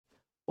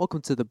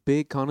Welcome to the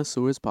Big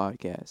Connoisseurs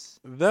Podcast.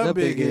 The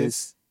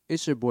biggest.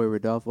 It's your boy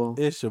Rodolfo.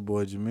 It's your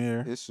boy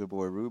Jameer. It's your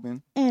boy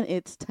Ruben. And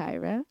it's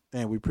Tyra.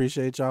 And we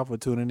appreciate y'all for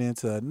tuning in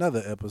to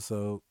another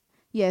episode.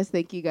 Yes,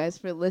 thank you guys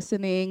for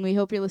listening. We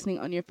hope you're listening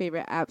on your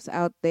favorite apps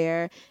out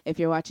there. If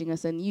you're watching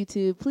us on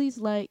YouTube, please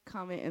like,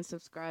 comment, and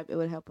subscribe. It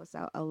would help us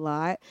out a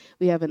lot.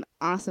 We have an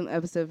awesome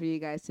episode for you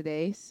guys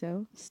today,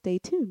 so stay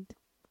tuned.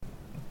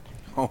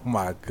 Oh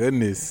my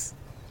goodness.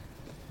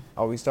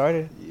 Oh, we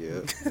started?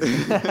 Yeah.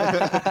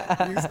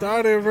 We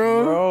started,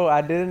 bro. Bro,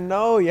 I didn't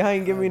know. Y'all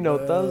ain't give me no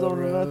thumbs up or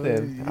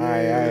nothing. All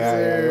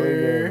right.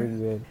 We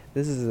good.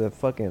 This is a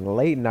fucking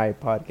late night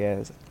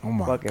podcast. Oh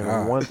my fucking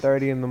God.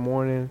 1:30 in the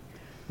morning.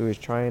 We was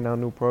trying out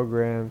new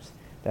programs.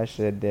 That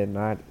shit did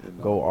not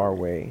go our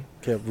way.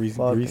 Kept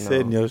Fuck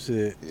resetting no. your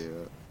shit. Yeah.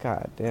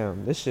 God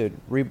damn. This shit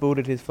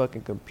rebooted his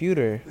fucking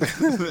computer.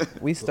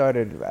 We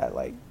started at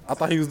like, I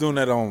thought he was doing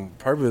that on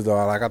purpose,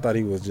 though. Like, I thought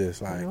he was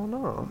just I like, don't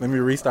know. let me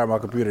restart my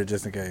computer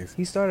just in case.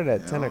 He started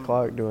at 10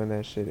 o'clock doing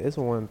that shit. It's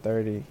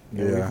 1:30. And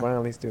we Yeah.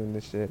 finally doing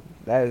this shit.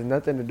 That has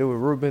nothing to do with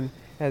Ruben.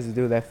 It has to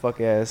do with that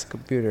fuck ass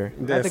computer.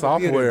 Not That the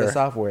computer,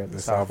 software. The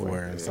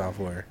software. The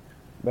software.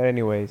 But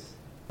anyways.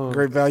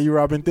 Great value,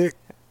 Robin Thicke.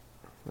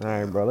 All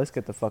right, bro. Let's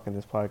get the fuck in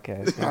this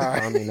podcast. You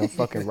ain't calling me no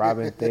fucking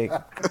Robin Thicke.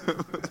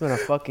 It's been a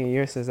fucking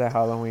year since that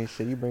Halloween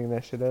shit. You bringing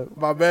that shit up?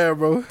 My bad,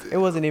 bro. It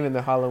wasn't even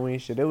the Halloween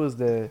shit. It was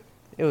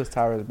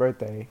Tyra's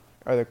birthday.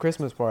 Or the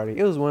Christmas party.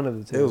 It was one of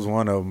the two. It was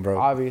one of them, bro.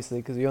 Obviously,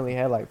 because we only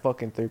had like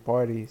fucking 3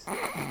 parties.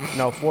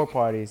 No, 4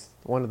 parties.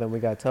 One of them we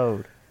got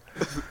towed.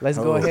 Let's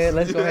go ahead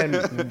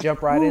and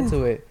jump right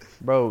into it.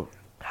 Bro,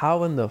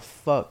 how in the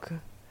fuck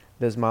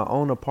does my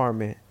own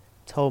apartment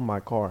tow my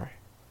car?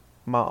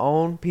 My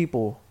own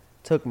people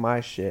took my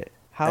shit.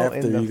 How After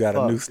in the you got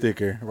fuck? a new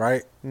sticker,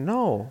 right?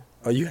 No.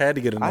 Oh, you had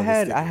to get another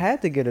sticker. I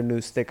had to get a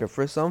new sticker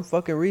for some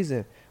fucking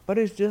reason. But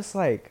it's just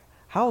like,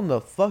 how in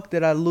the fuck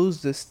did I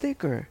lose the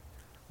sticker?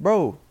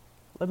 Bro,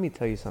 let me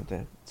tell you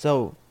something.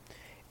 So,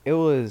 it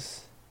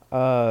was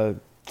fucking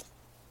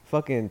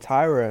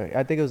Tyra.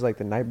 I think it was like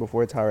the night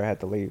before Tyra had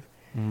to leave.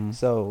 Mhm.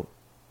 So,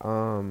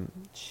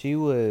 she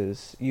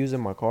was using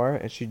my car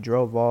and she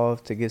drove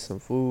off to get some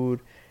food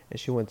and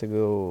she went to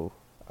go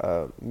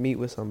meet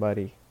with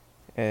somebody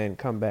and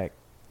come back.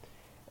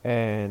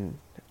 And,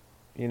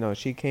 you know,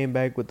 she came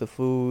back with the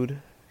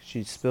food.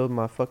 She spilled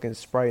my fucking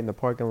Sprite in the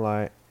parking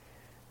lot.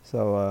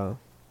 So,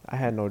 I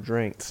had no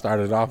drink.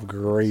 Started off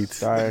great.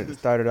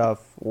 Started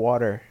off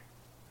water.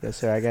 Yes,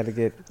 sir. I got to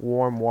get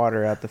warm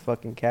water out the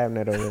fucking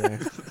cabinet over there.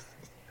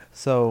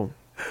 So,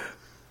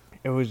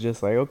 it was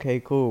just like, okay,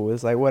 cool.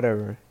 It's like,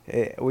 whatever.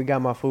 We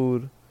got my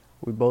food.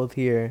 We both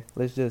here.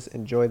 Let's just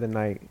enjoy the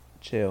night.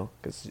 Chill.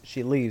 Because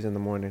she leaves in the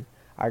morning.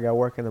 I got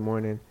work in the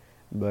morning.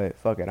 But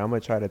fuck it. I'm going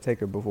to try to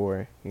take her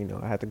before, you know,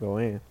 I have to go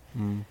in.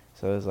 Mm.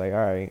 So, it's like, all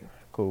right,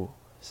 cool.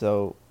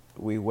 So,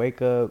 we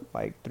wake up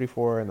like 3,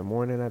 4 in the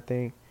morning, I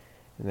think.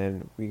 And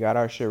then we got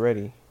our shit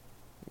ready.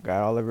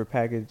 Got all of her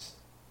package.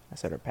 I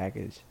said her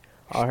package.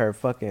 All her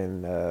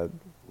fucking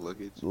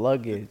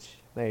luggage.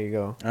 There you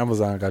go.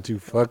 Amazon got you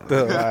fucked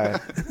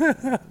up.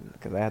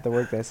 Because I had to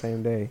work that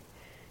same day.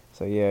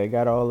 So yeah, I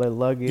got all that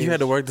luggage. You had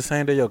to work the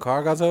same day your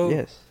car got towed?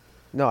 Yes.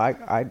 No,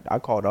 I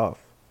called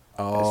off.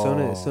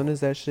 Oh. As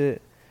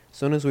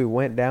soon as we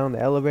went down the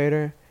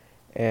elevator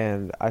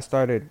and I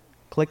started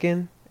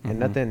clicking and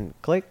nothing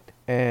clicked,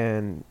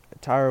 and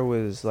Tyra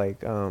was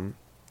like,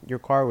 your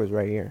car was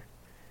right here.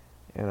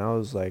 And I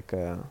was like,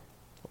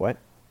 what?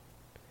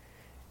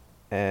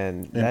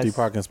 And Empty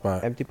parking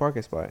spot. Empty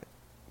parking spot.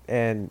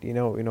 And you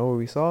know what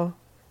we saw?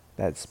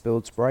 That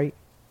spilled Sprite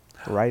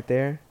right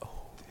there. Oh,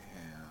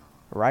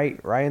 damn.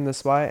 Right in the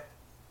spot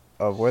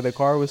of where the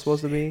car was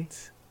supposed to be.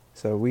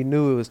 So we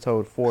knew it was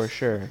towed for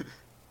sure.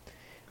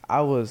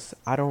 I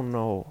don't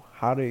know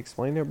how to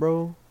explain it,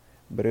 bro,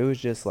 but it was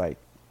just like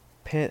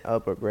pent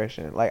up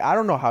aggression. Like, I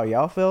don't know how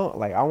y'all felt.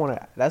 Like,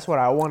 that's what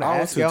I want to I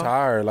was ask too y'all.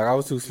 tired. Like, I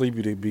was too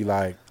sleepy to be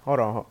like. Hold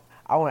on.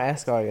 I want to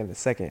ask y'all in a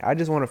second. I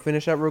just want to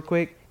finish up real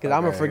quick because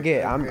I'm gonna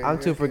forget. I'm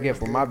too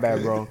forgetful. My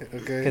bad, bro.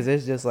 Because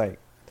it's just like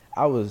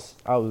I was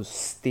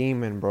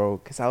steaming, bro.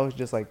 Because I was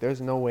just like, there's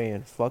no way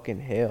in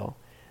fucking hell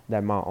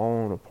that my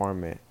own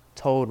apartment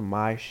towed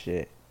my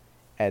shit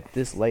at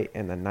this late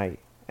in the night,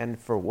 and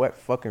for what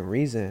fucking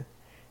reason?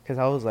 Because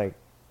I was like,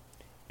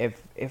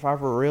 if I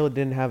for real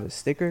didn't have a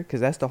sticker, because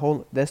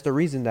that's the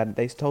reason that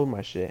they towed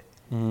my shit.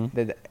 Mm-hmm.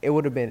 That it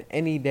would have been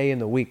any day in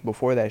the week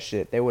before that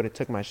shit. They would have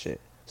took my shit.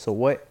 So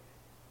what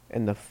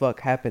in the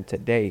fuck happened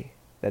today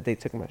that they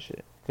took my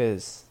shit?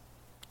 Because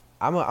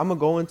I'm gonna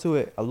go into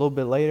it a little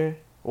bit later.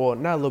 Well,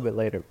 not a little bit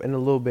later, but in a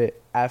little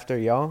bit after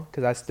y'all.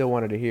 Because I still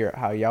wanted to hear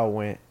how y'all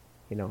went,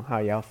 you know, how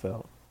y'all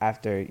felt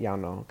after y'all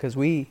know. Because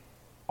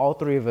all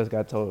 3 of us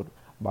got told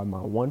by my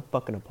one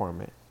fucking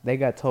apartment. They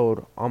got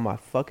told on my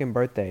fucking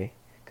birthday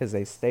because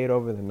they stayed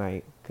over the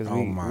night. Because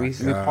we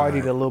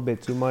partied a little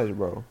bit too much,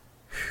 bro.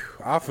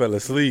 I fell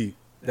asleep.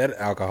 That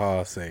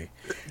alcohol say,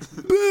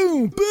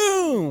 boom,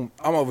 boom.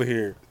 I'm over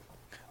here.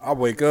 I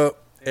wake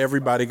up,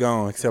 everybody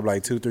gone except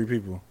like 2, 3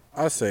 people.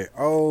 I say,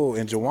 oh,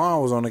 and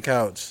Jawan was on the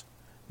couch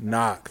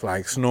knock,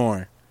 like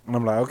snoring. And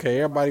I'm like, okay,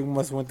 everybody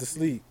must went to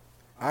sleep.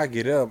 I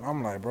get up.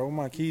 I'm like, bro, where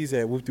my keys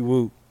at?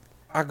 Whoop-de-whoop.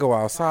 I go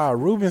outside.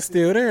 Ruben's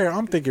still there.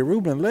 I'm thinking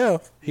Ruben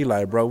left. He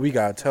like, bro, we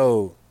got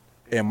towed.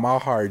 And my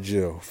heart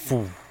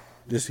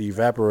just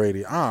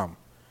evaporated.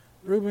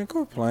 Ruben,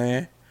 quit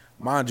playing.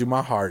 Mind you,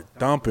 my heart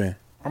thumping.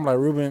 I'm like,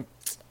 Ruben,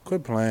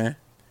 quit playing.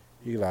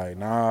 He like,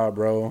 nah,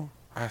 bro.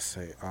 I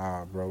say,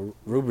 bro,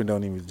 Ruben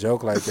don't even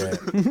joke like that.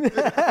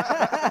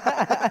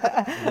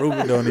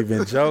 Ruben don't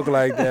even joke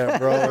like that,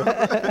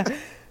 bro.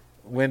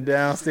 Went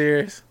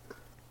downstairs.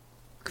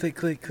 Click,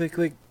 click, click,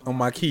 click on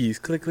my keys.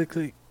 Click, click,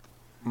 click.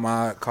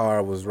 My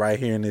car was right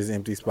here in this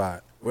empty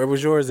spot. Where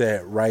was yours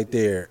at? Right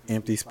there,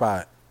 empty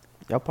spot.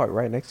 Y'all parked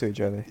right next to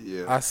each other.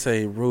 Yeah. I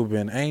say,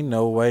 Ruben, ain't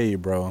no way,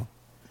 bro.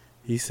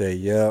 He said,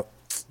 yep.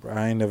 Bro,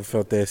 I ain't never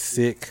felt that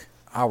sick.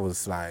 I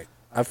was like,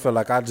 I felt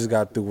like I just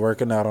got through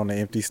working out on an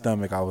empty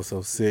stomach. I was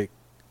so sick.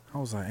 I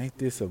was like, ain't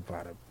this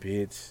about a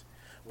bitch?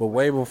 But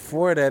way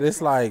before that,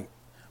 it's like,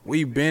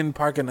 we been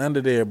parking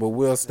under there, but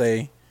we'll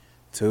stay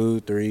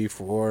 2, 3,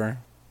 4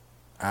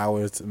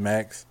 hours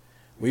max.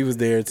 We was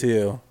there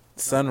till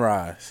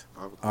sunrise,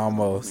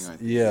 almost.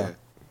 Yeah.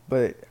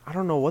 But I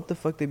don't know what the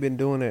fuck they've been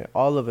doing it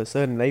all of a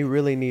sudden. They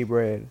really need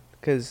bread.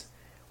 Because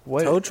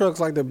what? Tow trucks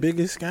like the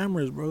biggest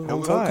scammers, bro.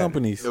 Oh, Tow God.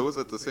 companies. It was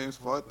at the same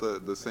spot,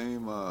 the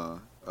same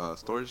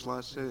storage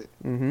lot shit.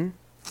 Mm-hmm.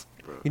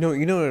 Bro.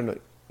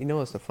 You know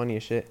what's the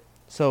funniest shit?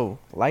 So,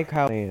 like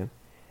how saying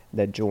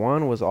that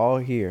Juwan was all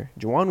here.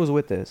 Juwan was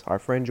with us, our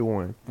friend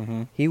Juwan.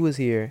 Mm-hmm. He was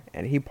here,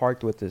 and he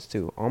parked with us,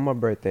 too, on my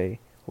birthday.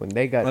 When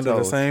they got Under towed,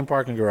 the same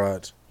parking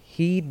garage.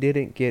 he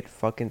didn't get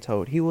fucking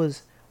towed. He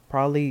was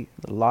probably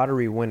the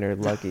lottery winner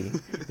lucky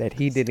that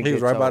he didn't He get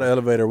was right towed. by the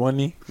elevator,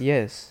 wasn't he?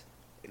 Yes.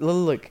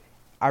 Look,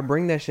 I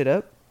bring that shit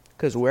up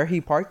because where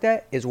he parked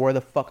at is where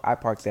the fuck I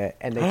parked at,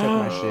 and they took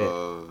my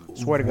shit.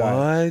 Swear to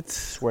God. What?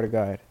 Swear to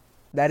God.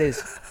 That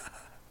is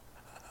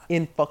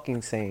in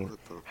fucking sane.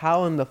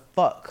 How in the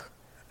fuck?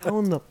 How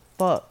in the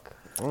fuck?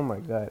 Oh my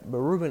God. But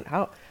Ruben,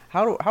 how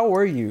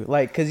were you?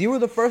 Like, cause you were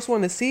the first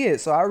one to see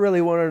it, so I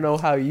really want to know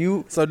how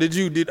you. So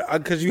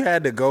because you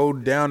had to go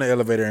down the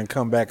elevator and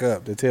come back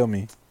up to tell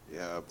me.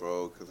 Yeah,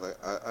 bro, because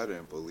I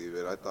didn't believe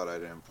it. I thought I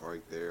didn't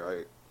park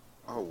there.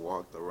 I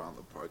walked around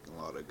the parking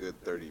lot a good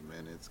 30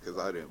 minutes because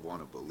I didn't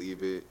want to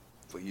believe it.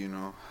 But, you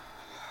know,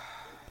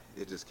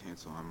 it just came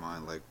to my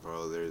mind, like,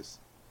 bro,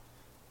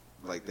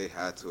 they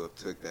had to have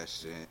took that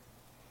shit.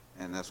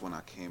 And that's when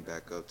I came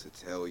back up to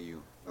tell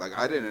you. Like,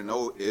 I didn't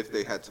know if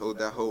they had told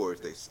that hoe or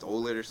if they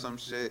stole it or some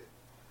shit.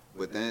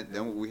 But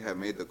then we had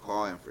made the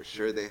call and for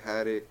sure they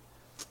had it.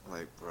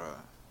 Like, bruh,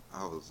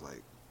 I was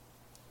like,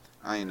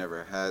 I ain't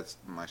never had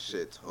my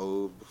shit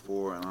towed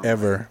before. And I'm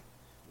Ever. like,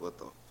 what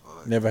the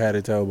fuck? Never had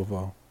it towed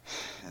before.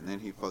 And then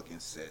he fucking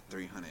said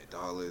 $300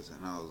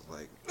 and I was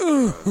like,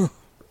 bruh,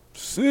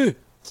 Shit.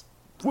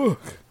 Fuck.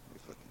 you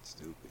fucking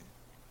stupid.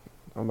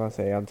 I'm about to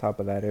say on top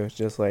of that, it was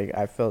just like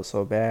I felt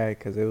so bad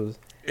because it was.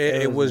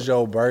 It was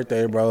your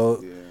birthday, bro.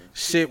 Yeah.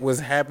 Shit was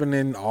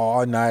happening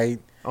all night.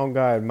 Oh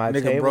God, my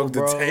Nigga table broke the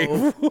broke.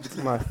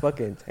 table. My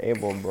fucking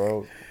table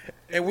broke.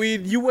 And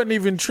you wasn't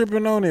even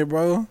tripping on it,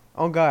 bro.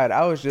 Oh God,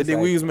 I was And just then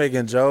like, we was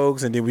making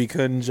jokes, and then we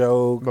couldn't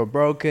joke. but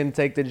bro couldn't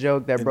take the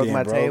joke that And broke then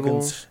my bro table,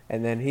 couldn't-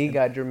 and then he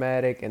got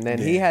dramatic, and then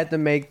he Yeah. had to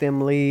make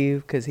them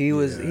leave because he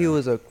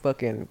was a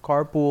fucking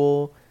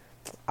carpool.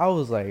 I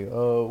was like,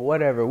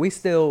 whatever. We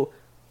still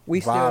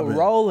Vibing.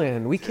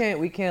 rolling. We can't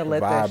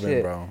let that Vibing,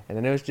 shit. bro. And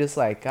then it was just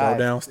like, God, it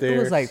downstairs.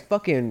 was like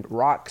fucking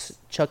rocks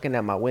chucking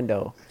at my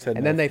window, Said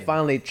and then they nothing.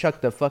 finally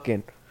chucked the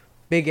fucking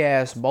big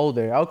ass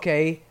boulder.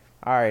 Okay,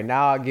 all right,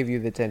 now I'll give you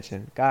the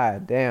attention.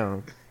 God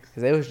damn,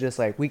 because it was just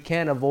like we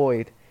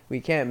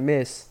can't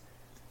miss.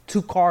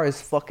 2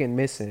 cars fucking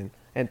missing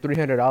and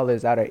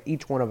 $300 out of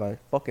each one of our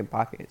fucking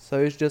pockets. So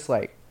it's just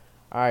like,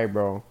 all right,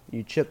 bro,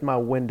 you chipped my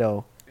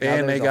window. Now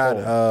And they there's a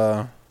got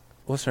hole.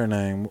 what's her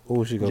name?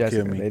 Oh, she gonna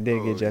Jessica. kill me. They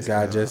did get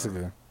Jessica. Got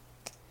Jessica.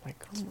 Like,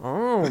 come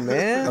on,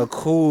 man. A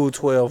cool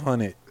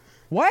 1,200.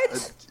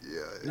 What?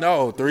 Yeah.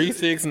 No,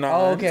 369.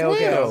 Oh, okay.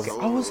 12.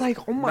 I was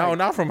like, oh my. No,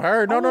 not from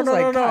her. No, I no, was no,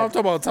 like, no, no. God. I'm talking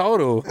about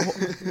total.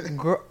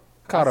 Girl.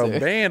 Caught I a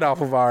said- band off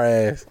of our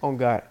ass. Oh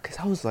God, because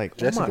I was like, oh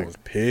Jessica my. was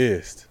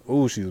pissed.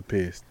 Ooh, she was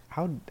pissed.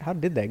 How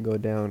did that go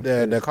down?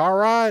 The car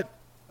ride,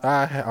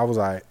 I was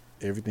like,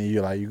 everything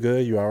you like, you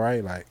good? You all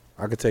right? Like,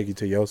 I could take you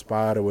to your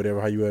spot or whatever,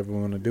 how you ever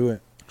want to do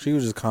it. She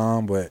was just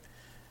calm, but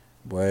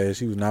boy,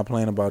 she was not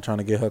playing about trying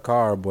to get her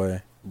car,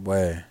 boy.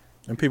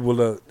 And people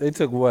look, they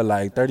took what,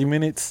 like 30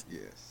 minutes?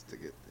 Yes, to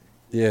get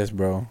Yes,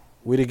 bro.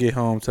 We didn't get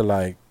home till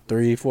like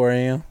 3, 4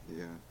 a.m. there.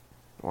 Yeah.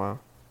 Wow.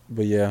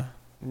 But yeah,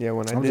 Yeah,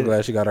 when I I'm did. just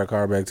glad she got her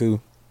car back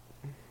too.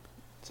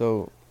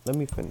 So let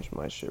me finish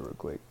my shit real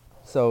quick.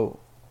 So,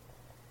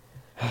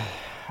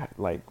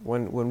 like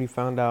when we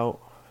found out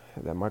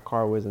that my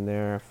car wasn't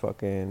there,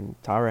 fucking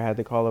Tyra had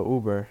to call an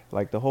Uber.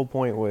 Like the whole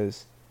point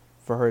was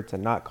for her to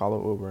not call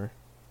an Uber,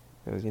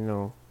 because you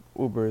know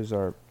Ubers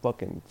are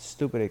fucking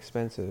stupid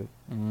expensive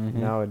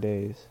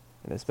nowadays,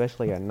 and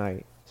especially at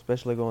night.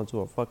 Especially going to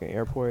a fucking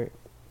airport,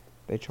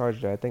 they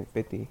charged her I think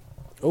 $50.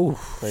 Oh,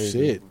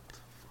 Crazy. shit.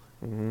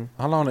 Mm-hmm.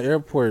 How long the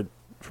airport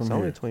from It's here?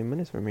 only 20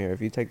 minutes from here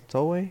if you take the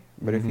tollway.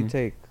 But if you Mhm.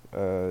 take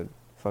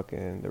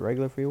fucking the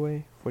regular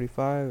freeway,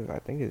 45, I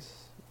think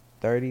it's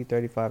 30,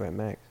 35 at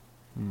max.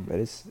 Mm. But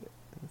it's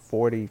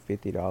 $40,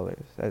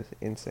 $50. That's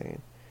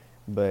insane.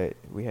 But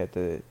we had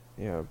to,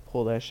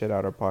 pull that shit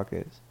out our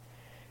pockets.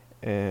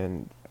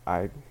 And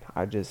I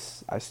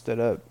stood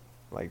up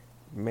like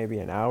maybe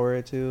an hour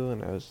or two,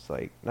 and I was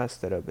like, not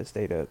stood up, but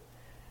stayed up.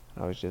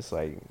 I was just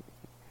like,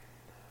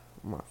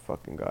 my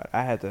fucking God.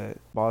 I had to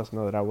boss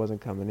know that I wasn't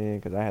coming in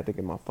because I had to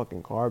get my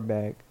fucking car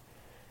back.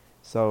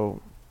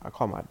 So I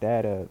called my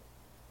dad up,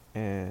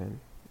 and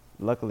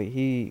luckily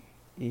he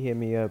hit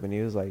me up, and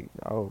he was like,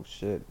 oh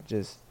shit,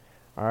 just,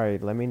 all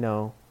right, let me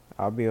know.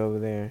 I'll be over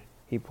there.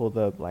 He pulled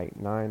up like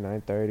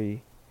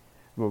 9:30.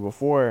 But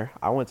before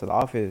I went to the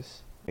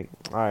office, like,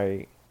 all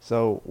right,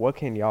 so what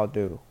can y'all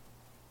do?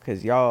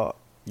 Because y'all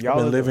I've are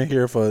been the- living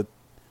here for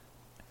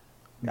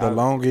the I-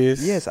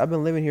 longest. Yes, I've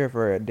been living here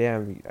for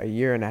a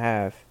year and a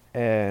half,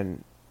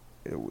 and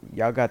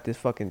y'all got this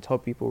fucking tow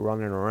people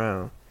running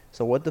around.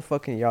 So what the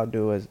fuck can y'all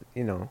do as,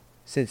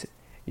 since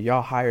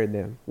y'all hired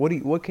them?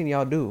 What can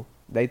y'all do?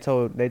 They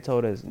told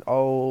us,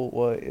 oh,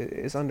 well,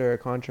 it's under a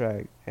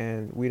contract,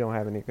 and we don't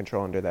have any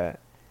control under that.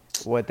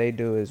 What they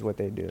do is what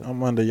they do.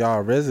 I'm under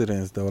y'all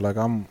residence though. Like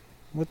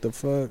what the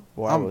fuck?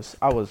 Well,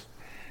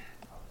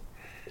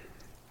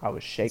 I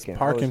was shaking.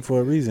 Parking for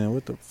a reason.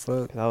 What the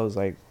fuck? And I was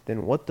like,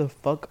 then what the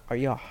fuck are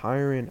y'all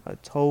hiring a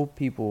tow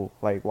people?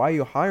 Like, why are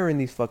you hiring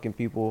these fucking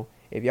people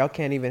if y'all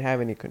can't even have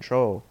any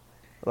control?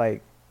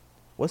 Like,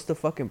 what's the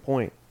fucking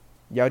point?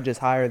 Y'all just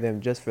hire them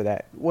just for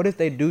that. What if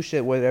they do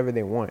shit whatever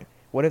they want?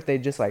 What if they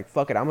just like,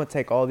 fuck it, I'm gonna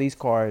take all these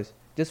cars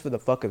just for the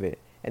fuck of it?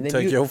 And then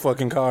Take your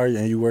fucking car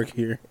and you work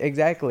here.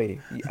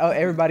 Exactly. Oh,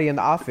 everybody in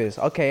the office.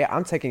 Okay,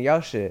 I'm taking y'all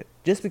shit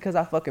just because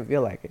I fucking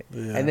feel like it.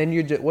 Yeah. And then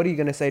what are you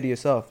gonna say to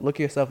yourself? Look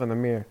yourself in the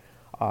mirror.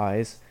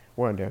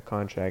 We're under a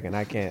contract, and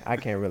I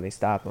can't really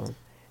stop them.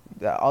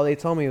 All they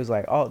told me was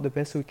like, oh, the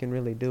best we can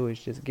really do is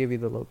just give you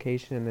the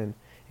location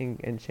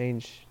and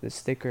change the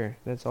sticker.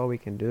 That's all we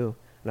can do.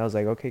 And I was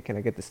like, okay, can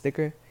I get the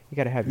sticker? You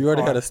gotta have. You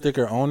already had a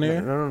sticker on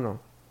there? No.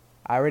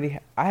 I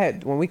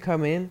had when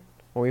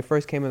we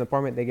first came in the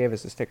apartment, they gave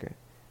us a sticker.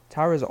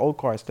 Tyra's old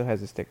car still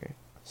has a sticker.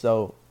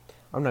 So,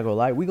 I'm not gonna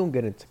lie, we gonna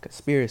get into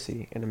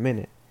conspiracy in a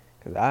minute.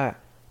 Cause I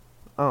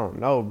don't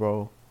know,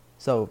 bro.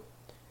 So,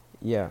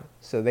 yeah.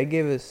 So they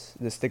gave us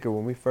the sticker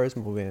when we first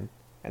moved in.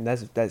 And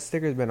that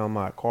sticker's been on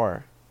my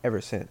car ever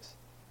since.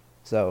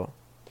 So,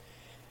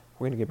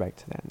 we're gonna get back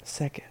to that in a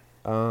second.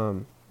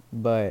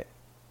 But,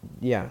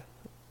 yeah.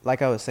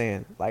 Like I was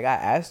saying, like I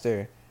asked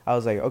her, I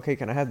was like, okay,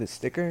 can I have the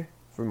sticker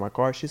for my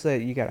car? She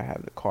said, you gotta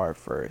have the car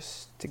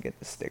first to get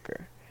the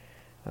sticker.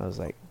 I was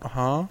like,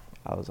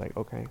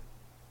 okay.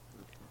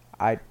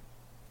 I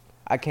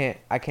can't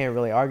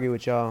really argue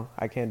with y'all.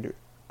 I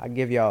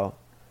give y'all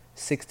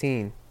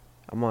 16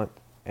 a month,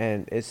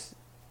 and it's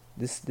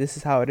this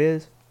is how it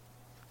is.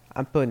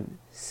 I'm putting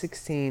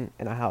 16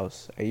 in a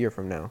house a year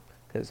from now,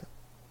 cause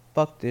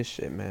fuck this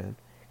shit, man.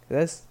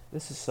 This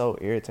is so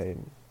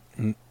irritating.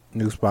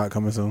 New spot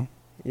coming soon.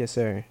 Yes,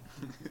 sir.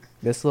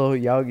 This little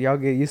y'all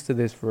get used to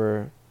this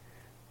for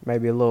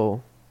maybe a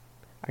little.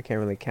 I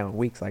can't really count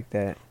weeks like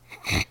that.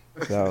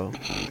 So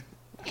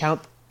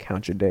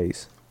count your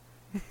days.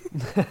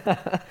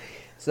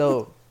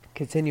 So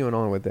continuing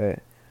on with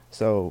that.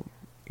 So,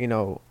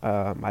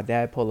 my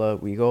dad pull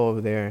up, we go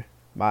over there.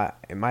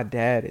 My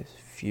dad is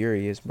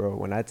furious, bro.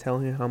 When I tell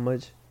him how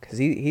much, cause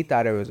he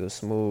thought it was a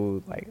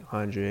smooth like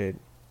 $100,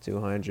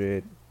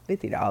 $200,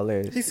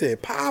 $50. He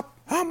said, "Pop,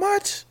 how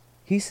much?"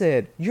 He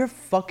said, "You're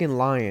fucking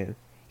lying."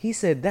 He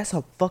said, "That's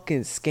a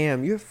fucking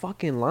scam. You're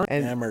fucking lying."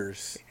 And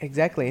Hammers.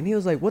 exactly. And he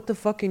was like, "What the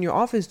fuck can your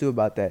office do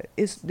about that?"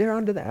 They're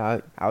under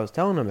that. I was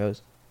telling him it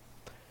was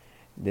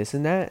this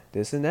and that.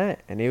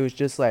 And he was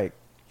just like,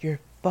 "You're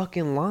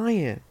fucking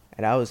lying."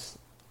 And I was,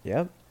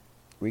 yep.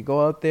 We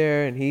go up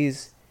there and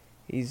he's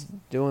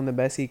doing the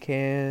best he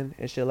can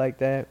and shit like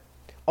that.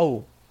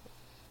 Oh,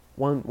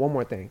 one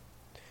more thing.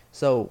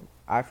 So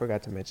I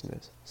forgot to mention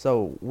this.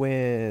 So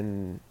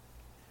when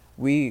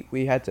we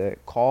had to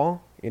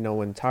call,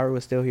 when Tyra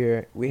was still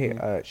here,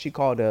 she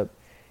called up,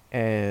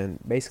 and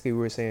basically we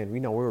were saying,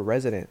 we're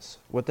residents.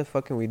 What the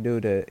fuck can we do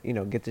to,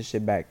 get this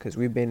shit back? Because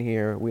we've been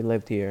here, we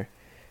lived here.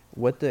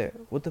 What the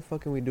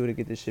fuck can we do to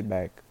get this shit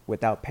back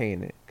without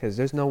paying it? Because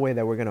there's no way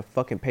that we're gonna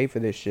fucking pay for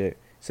this shit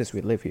since we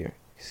live here.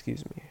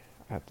 Excuse me,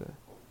 I have to.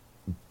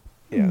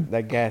 Yeah,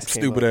 that gas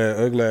came Stupid up. ass,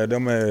 ugly ass,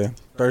 dumb ass,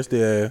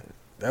 thirsty ass.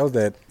 That was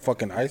that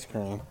fucking ice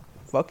cream.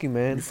 Fuck you,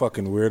 man. You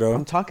fucking I'm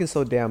weirdo. talking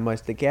so damn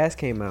much. The gas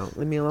came out.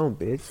 Leave me alone,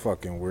 bitch.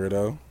 Fucking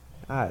weirdo.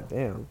 Ah,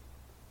 damn.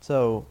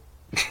 So,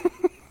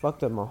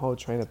 fucked up my whole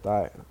train of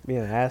thought.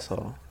 Being an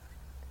asshole.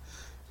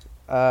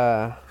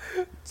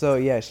 So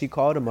yeah, she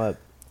called him up,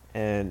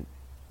 and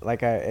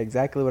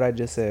exactly what I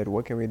just said.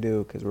 What can we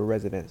do? Because we're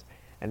residents,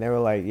 and they were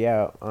like,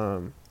 yeah,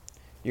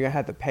 you're gonna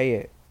have to pay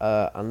it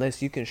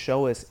unless you can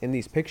show us in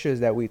these pictures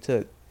that we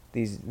took,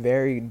 these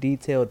very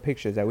detailed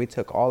pictures that we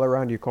took all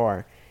around your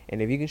car.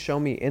 And if you can show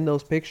me in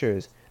those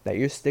pictures that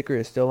your sticker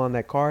is still on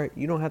that car,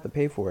 you don't have to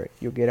pay for it.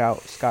 You'll get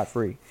out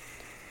scot-free.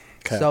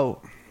 Okay.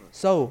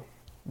 So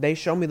they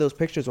show me those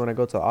pictures when I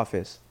go to the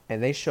office,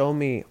 and they show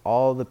me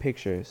all the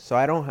pictures. So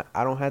I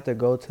don't have to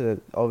go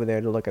to over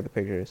there to look at the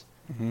pictures.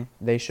 Mm-hmm.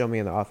 They show me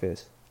in the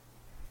office.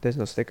 There's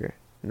no sticker.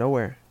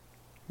 Nowhere.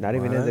 Not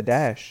even in the What?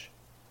 dash.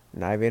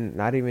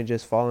 Not even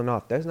just falling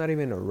off. There's not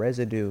even a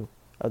residue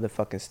of the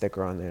fucking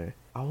sticker on there.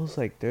 I was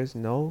like, there's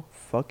no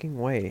fucking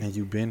way. And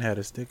you been had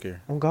a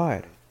sticker. On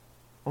God.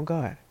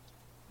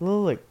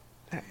 Look,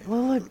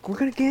 we're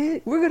gonna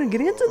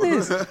get into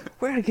this.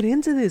 We're gonna get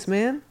into this,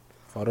 man.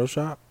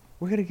 Photoshop?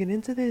 We're gonna get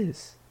into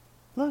this.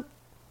 Look.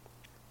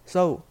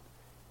 So,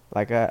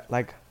 like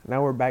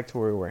now we're back to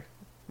where we were.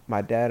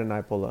 My dad and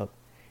I pull up.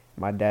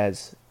 My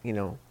dad's,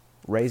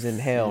 raising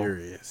hell,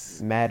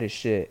 Furious. mad as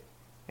shit.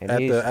 And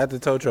At the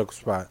tow truck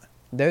spot.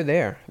 they're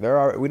there.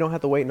 We don't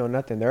have to wait no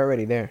nothing. They're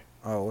already there.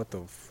 Oh, what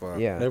the fuck?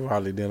 Yeah. They're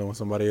probably dealing with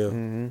somebody else.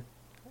 Mm-hmm.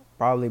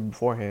 Probably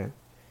beforehand.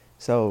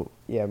 So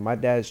yeah, my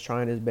dad's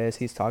trying his best.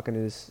 He's talking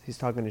his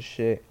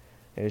shit.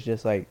 And it's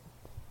just like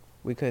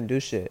we couldn't do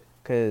shit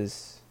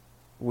because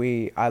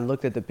I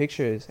looked at the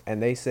pictures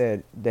and they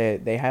said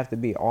that they have to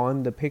be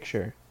on the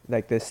picture.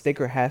 Like the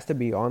sticker has to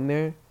be on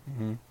there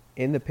Mm-hmm.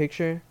 in the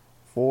picture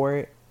for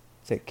it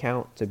to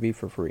count to be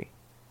for free.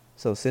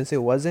 So since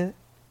it wasn't,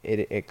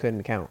 it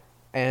couldn't count.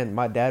 And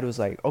my dad was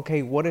like,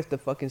 okay, what if the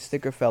fucking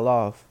sticker fell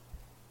off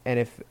and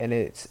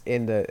it's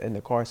in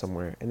the car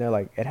somewhere? And they're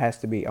like, it has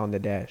to be on the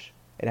dash.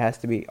 It has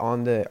to be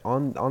on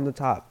the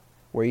top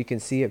where you can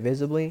see it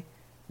visibly.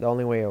 The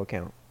only way it will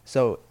count.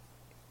 So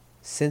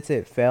since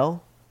it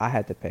fell, I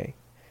had to pay.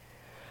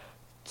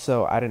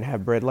 So I didn't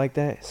have bread like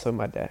that, so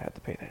my dad had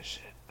to pay that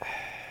shit. I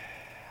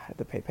had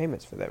to pay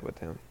payments for that with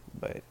him.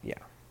 But yeah.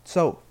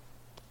 So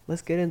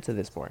let's get into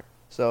this part.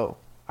 So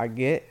I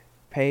get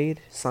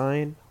paid,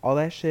 signed, all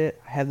that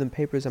shit. I have them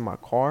papers in my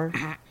car.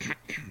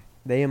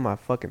 They in my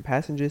fucking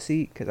passenger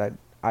seat because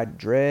I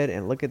dread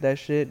and look at that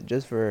shit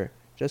just for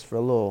a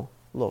little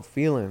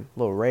feeling,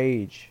 little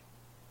rage,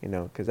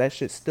 because that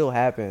shit still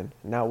happened.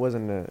 And that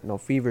wasn't no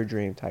fever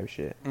dream type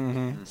shit.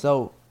 Mm-hmm.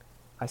 So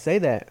I say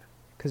that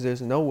because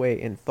there's no way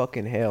in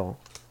fucking hell.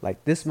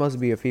 Like, this must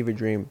be a fever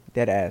dream,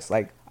 dead ass.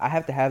 Like, I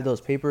have to have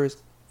those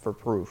papers for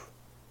proof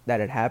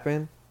that it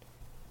happened.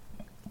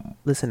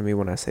 Listen to me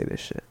when I say this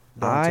shit.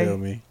 Don't tell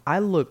me. I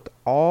looked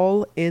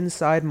all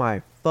inside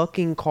my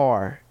fucking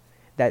car.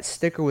 That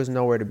sticker was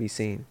nowhere to be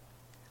seen.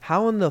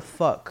 How in the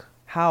fuck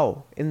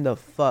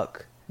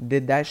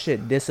did that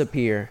shit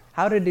disappear?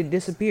 How did it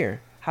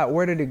disappear?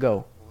 Where did it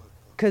go?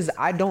 Because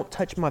I don't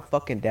touch my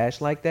fucking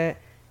dash like that.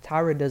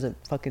 Tyra doesn't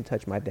fucking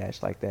touch my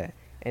dash like that.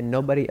 And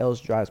nobody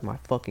else drives my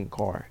fucking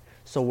car.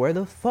 So where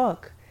the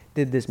fuck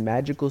did this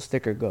magical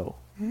sticker go?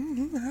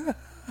 When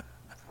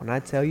I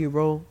tell you,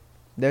 bro,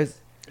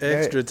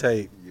 Extra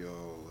tape. Yo,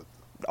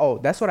 Oh,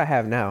 that's what I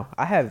have now.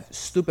 I have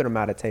stupid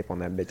amount of tape on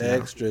that bitch now.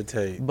 Extra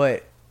tape.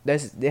 But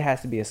it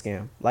has to be a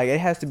scam. Like, it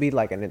has to be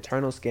like an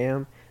internal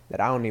scam that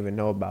I don't even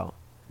know about.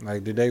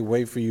 Like, did they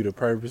wait for you to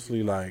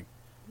purposely, like,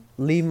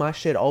 Leave my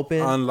shit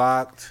open.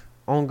 unlocked?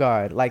 On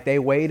guard. Like, they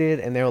waited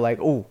and they were like,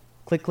 "Ooh,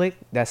 click, click.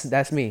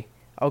 That's me.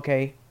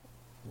 Okay."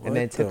 And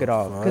then What took the it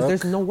off.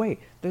 Because fuck?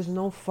 there's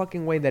no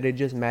fucking way that it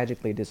just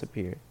magically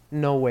disappeared.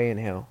 No way in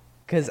hell.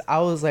 Because I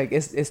was like,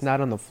 it's not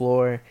on the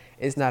floor.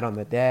 It's not on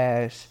the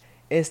dash.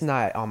 It's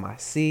not on my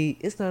seat.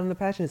 It's not on the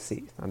passenger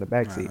seat. It's on the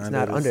back seat. It's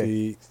not the under.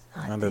 seat,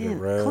 under the Damn,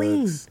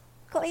 rugs,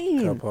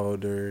 Clean. cup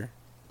holder.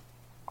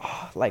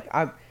 Like,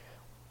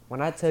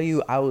 when I tell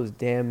you I was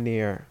damn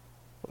near,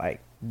 like,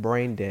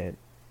 brain dead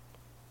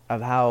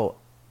of how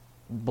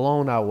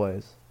blown I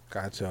was.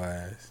 Got your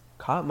ass.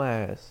 Caught my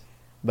ass.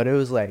 But it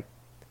was like,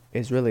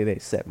 it's really they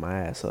set my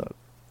ass up.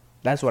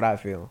 That's what I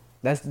feel.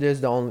 That's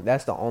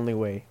the only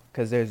way.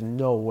 Because there's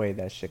no way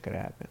that shit could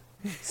happen.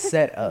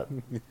 Set up.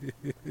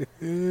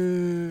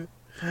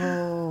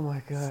 Oh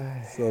my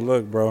God. So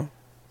look, bro.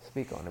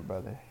 Speak on it,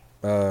 brother.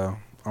 I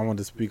want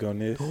to speak on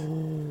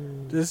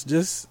this.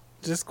 Just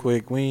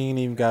quick. We ain't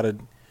even gotta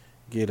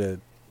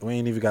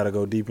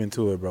go deep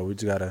into it, bro. We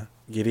just gotta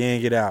get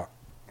in, get out,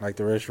 like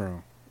the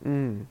restroom.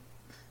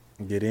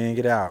 Get in,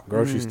 get out,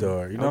 grocery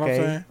store. You know what I'm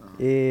saying?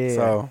 Yeah.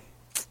 So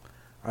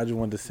I just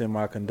wanted to send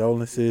my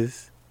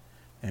condolences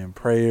and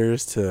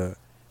prayers to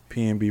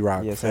PNB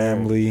Rock Yes, sir.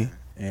 family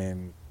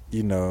and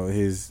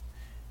his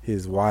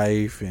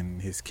wife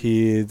and his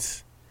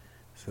kids.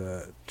 It's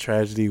a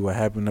tragedy what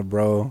happened to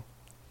bro.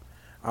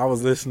 I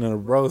was listening to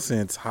bro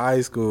since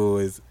high school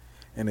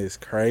and it's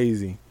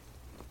crazy.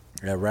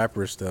 That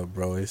rapper stuff,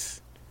 bro.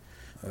 It's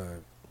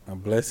a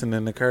blessing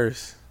and a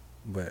curse.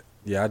 But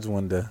yeah, I just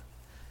wanted to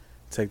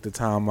take the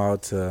time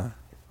out to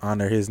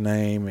honor his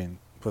name and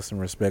put some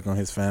respect on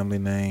his family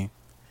name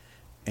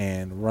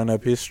and run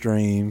up his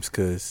streams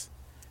because,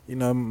 he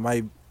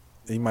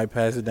might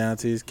pass it down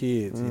to his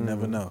kids. You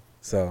never know.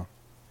 So,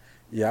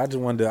 yeah, I just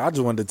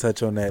wanted to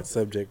touch on that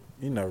subject,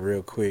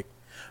 real quick.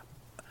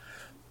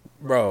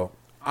 Bro,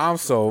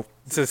 to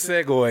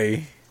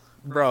segue,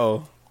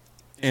 bro,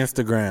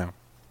 Instagram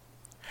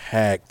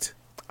hacked.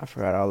 I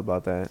forgot all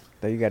about that.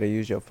 That you got to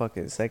use your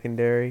fucking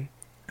secondary.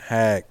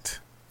 Hacked.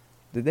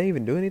 Did they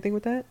even do anything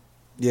with that?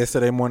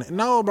 Yesterday morning.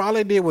 No, bro. All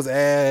they did was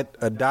add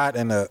a dot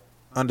and a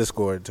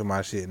underscore to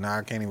my shit. Now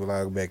I can't even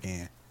log back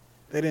in.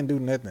 They didn't do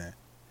nothing.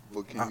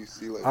 But can you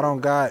see like? I don't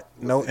got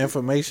no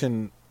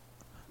information.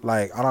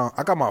 Like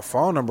I got my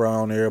phone number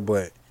on there,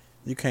 but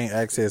you can't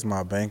access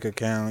my bank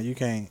account. You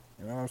can't.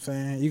 You know what I'm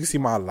saying? You can see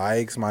my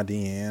likes, my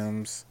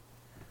DMs.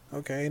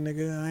 Okay,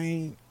 nigga, I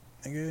ain't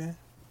nigga.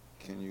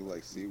 Can you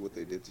like see what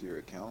they did to your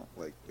account,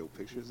 like your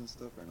pictures and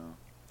stuff, or no?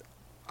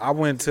 I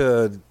went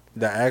to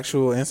the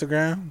actual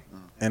Instagram,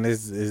 and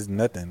it's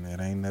nothing. It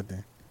ain't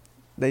nothing.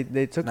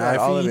 They took Now, out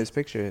if all of he- his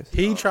pictures.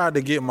 He tried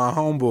to get my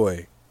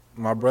homeboy,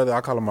 my brother.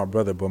 I call him my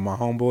brother, but my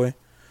homeboy.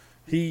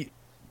 He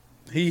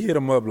hit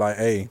him up like,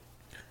 hey.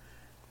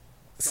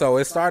 So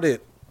it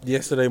started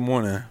yesterday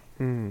morning.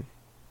 Mm.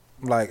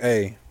 Like,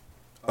 hey,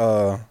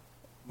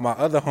 my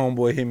other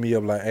homeboy hit me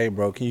up like, hey,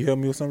 bro, can you help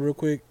me with something real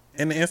quick?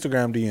 In the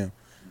Instagram DM.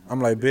 I'm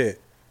like, bet.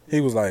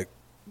 He was like,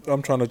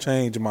 I'm trying to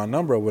change my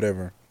number or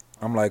whatever.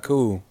 I'm like,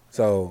 cool.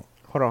 So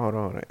Hold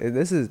on.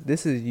 This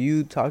is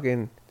you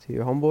talking to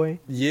your homeboy?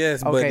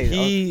 yes, Okay, but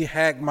he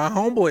hacked my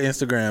homeboy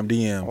Instagram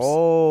DMs.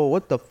 Oh,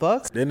 what the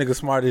fuck? That nigga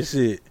smart as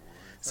shit.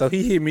 So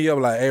he hit me up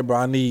like, hey, bro,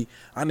 I need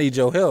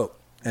your help.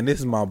 And this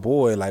is my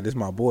boy. Like, this is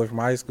my boy from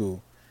high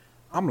school.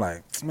 I'm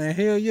like, man,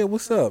 hell yeah,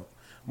 what's up?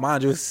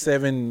 Mind you, it's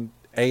 7,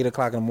 8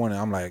 o'clock in the morning.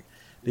 I'm like,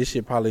 this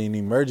shit probably an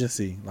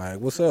emergency. Like,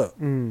 what's up?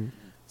 Mm.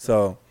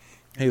 So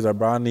he was like,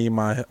 bro, I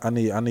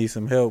need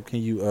some help.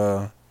 Can you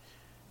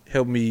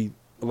help me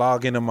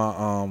log into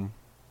my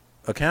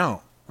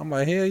account? I'm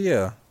like, hell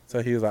yeah.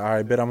 So he was like, all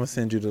right, bet I'm gonna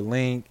send you the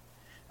link.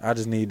 I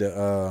just need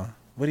the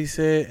what he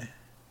said.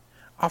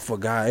 I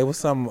forgot. It was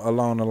something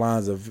along the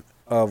lines of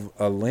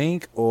a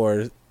link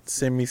or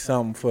send me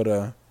something for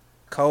the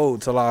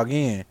code to log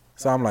in.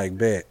 So I'm like,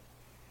 bet.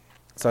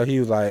 So he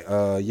was like,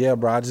 yeah,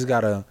 bro, I just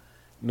got a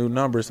new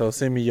number, so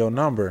send me your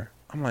number.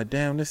 I'm like,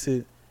 damn,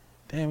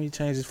 he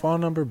changed his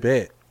phone number?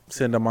 Bet.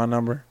 Send him my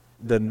number.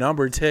 The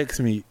number texts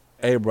me,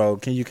 hey, bro,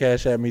 can you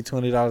cash at me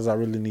 $20? I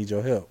really need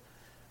your help.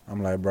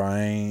 I'm like,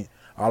 bro,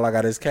 all I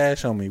got is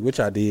cash on me, which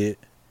I did.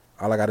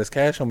 All I got is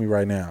cash on me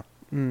right now.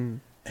 Mm.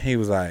 He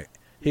was like,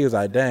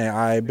 dang,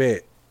 I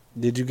bet.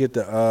 Did you get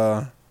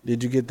the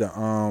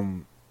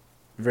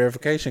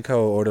verification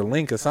code or the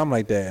link or something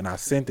like that? And I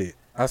sent it.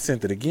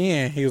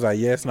 Again. He was like,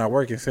 yeah, it's not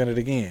working. Send it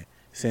again.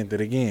 Sent it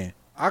again.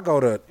 I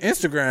go to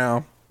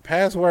Instagram,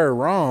 password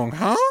wrong.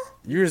 Huh?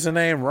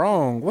 Username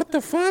wrong. What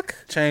the fuck?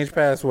 Change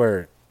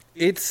password.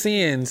 It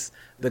sends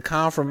the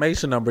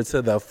confirmation number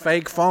to the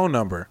fake phone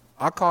number.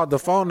 I called the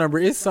phone number.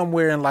 It's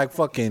somewhere in like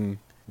fucking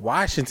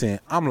Washington.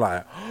 I'm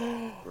like,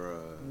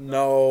 Bruh.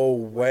 no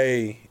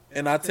way.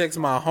 And I text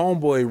my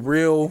homeboy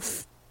real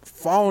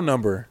phone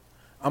number.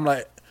 I'm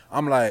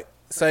like,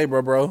 say,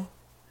 bro.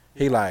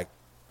 He like,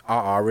 I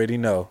already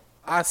know.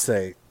 I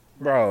say,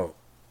 bro,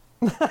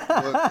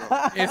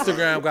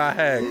 Instagram got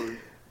hacked.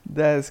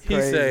 That's He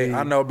crazy. say,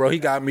 I know, bro. He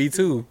got me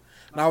too.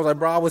 And I was like,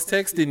 bro, I was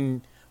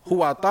texting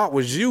who I thought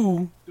was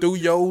you through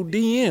your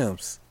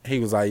DMs. He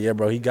was like, yeah,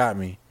 bro, he got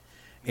me.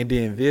 And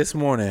then this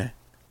morning,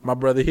 my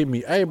brother hit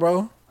me. Hey,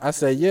 bro. I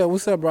said, yeah,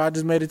 what's up, bro? I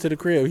just made it to the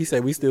crib. He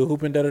said, we still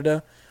hooping, da-da-da.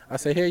 I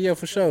said, hell yeah,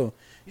 for sure.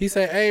 He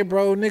said, hey,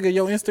 bro, nigga,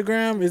 your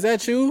Instagram, is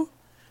that you?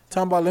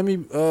 Talking about,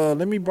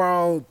 let me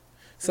borrow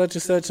such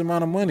and such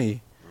amount of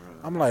money.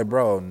 I'm like,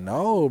 bro,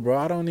 no, bro,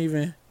 I don't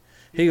even.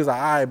 He was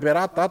like, I bet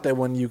I thought that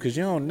wasn't you because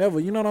you don't never,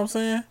 you know what I'm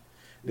saying?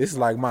 This is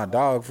like my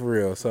dog for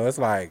real. So it's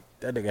like,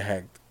 that nigga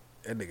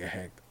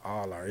hacked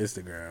all our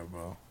Instagram,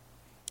 bro.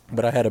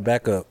 But I had a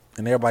backup,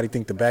 and everybody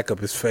think the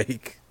backup is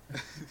fake.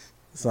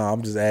 So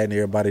I'm just adding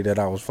everybody that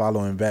I was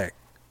following back.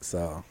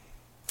 So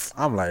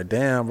I'm like,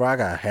 damn, bro, I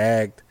got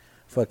hacked.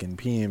 Fucking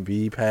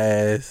PNB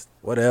passed.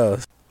 What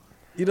else?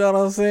 You know what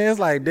I'm saying? It's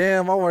like,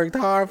 damn, I worked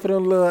hard for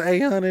them little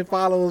 800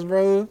 followers,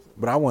 bro.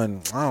 But I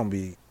don't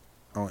be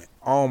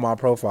on my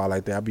profile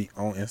like that. I be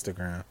on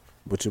Instagram.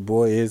 But your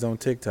boy is on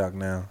TikTok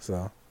now,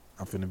 so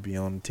I'm finna be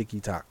on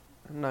TikTok.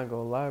 I'm not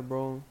gonna lie,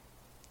 bro.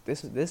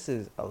 This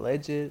is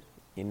alleged.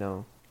 You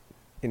know,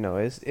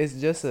 it's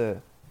just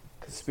a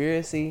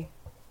conspiracy.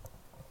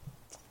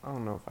 I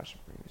don't know if I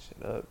should bring this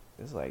shit up.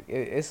 It's like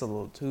it's a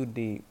little too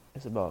deep.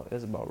 It's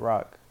about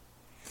rock.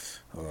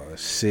 Oh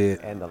shit!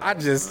 And I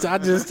just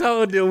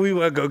told them we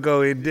weren't gonna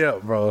go in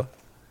depth, bro.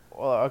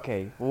 Well,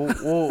 okay,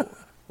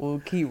 we'll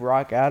keep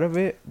rock out of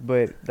it,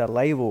 but the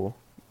label,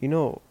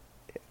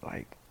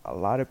 like a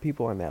lot of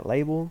people on that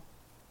label.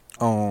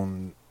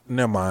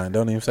 Never mind.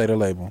 Don't even say the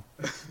label.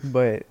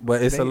 But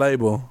it's a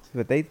label.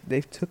 But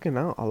they've taken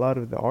out a lot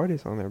of the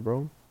artists on there,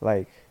 bro.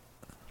 Like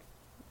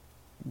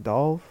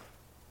Dolph,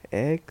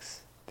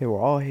 X, they were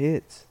all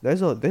hits.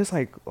 There's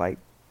like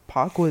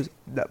Pac was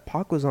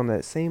on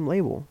that same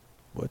label.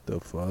 What the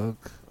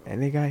fuck?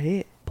 And they got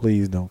hit.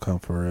 Please don't come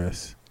for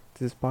us.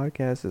 This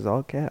podcast is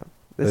all cap.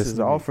 This Listen is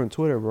to all me. from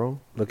Twitter, bro.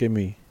 Look at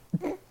me.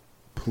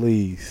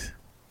 Please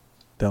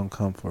don't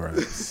come for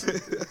us.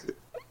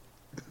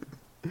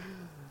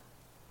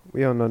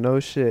 We don't know no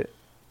shit.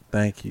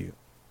 Thank you.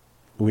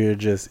 We're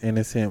just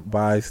innocent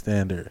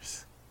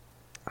bystanders.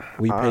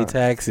 We pay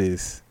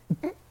taxes.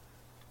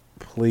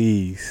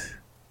 Please.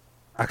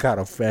 I got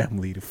a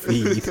family to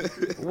feed.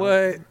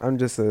 What? I'm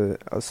just a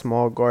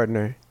small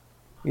gardener.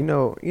 You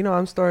know,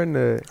 I'm starting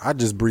to. I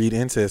just breed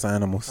incest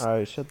animals. All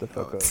right, shut the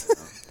fuck up.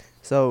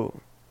 So,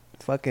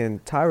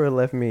 fucking Tyra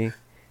left me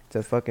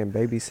to fucking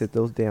babysit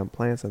those damn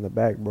plants in the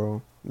back,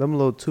 bro. Them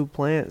little 2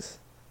 plants,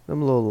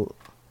 you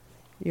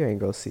ain't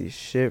gonna see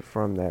shit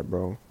from that,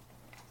 bro.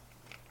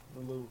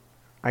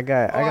 I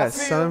got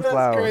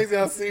sunflower. That's crazy.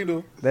 I seen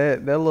them.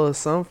 That little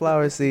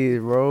sunflower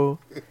seed, bro.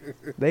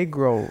 They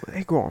growing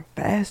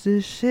fast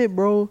as shit,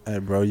 bro. Hey,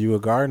 bro, you a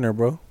gardener,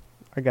 bro?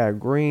 I got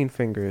green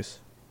fingers.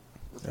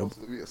 It's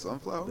supposed to be a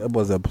sunflower. That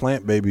was a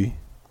plant baby.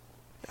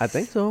 I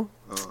think so.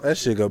 That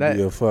shit gonna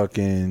be a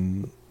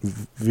fucking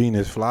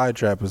Venus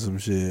flytrap or some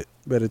shit.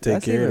 Better take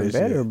That's care even of that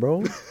better, shit. bro.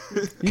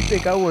 You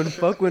think I wouldn't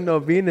fuck with no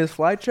Venus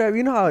flytrap?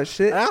 You know how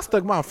shit. I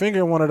stuck my finger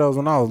in one of those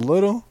when I was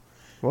little.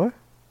 What?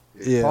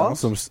 Yeah,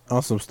 Pause?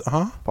 on some,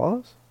 huh?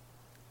 Pause.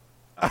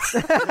 A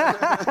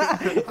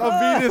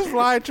Venus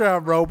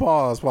flytrap, bro.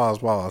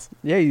 Pause.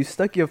 Yeah, you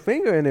stuck your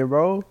finger in it,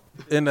 bro.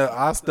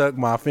 I stuck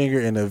my finger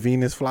in a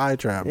Venus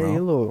flytrap, Yeah, bro.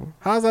 you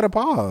How's that a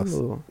pause?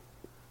 a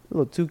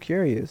little too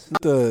curious.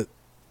 Yeah,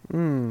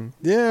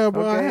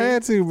 bro. I Okay.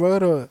 had to,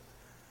 bro.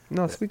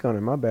 No, speak on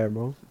it. My bad,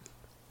 bro.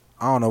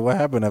 I don't know what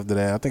happened after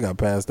that. I think I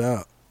passed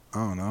out.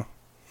 I don't know.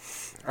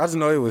 I just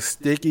know it was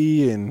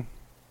sticky and.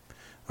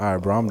 All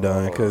right, bro. I'm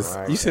done because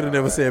you should have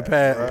never said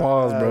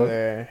pause, bro.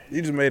 There.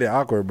 You just made it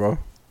awkward, bro.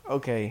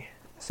 Okay,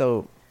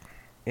 so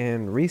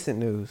in recent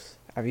news,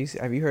 have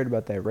you heard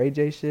about that Ray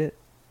J shit,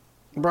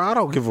 Bro, I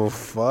don't give a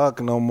fuck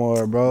no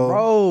more, bro.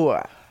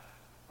 bro?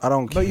 I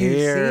don't care. But you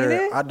seen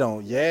it? I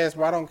don't. Yes,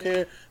 bro. I don't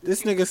care.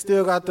 This nigga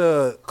still got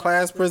the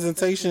class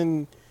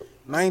presentation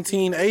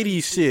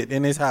 1980s shit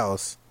in his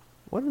house.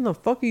 What in the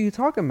fuck are you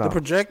talking The about?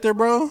 projector,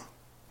 bro.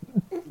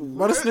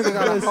 Bro, this nigga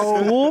got a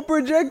whole. School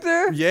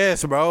projector?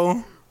 Yes,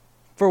 bro.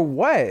 For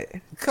what?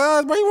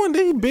 Cause, bro,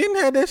 he been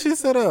had that shit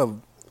set up.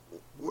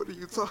 What are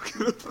you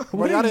talking about?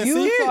 What y'all are didn't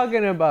see you it?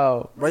 talking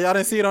about? Bro, y'all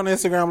didn't see it on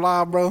Instagram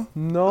Live, bro.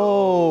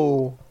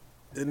 No.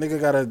 The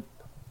nigga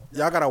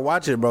y'all gotta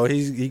watch it, bro.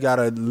 He got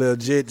a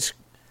legit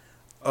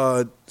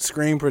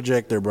screen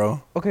projector,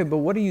 bro. Okay, but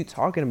what are you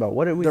talking about?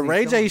 What are we? The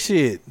Ray J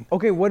shit.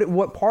 Okay,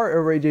 what part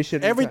of Ray J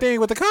shit? Everything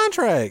with the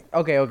contract.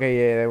 Okay,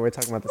 yeah, we're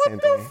talking about the same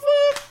thing.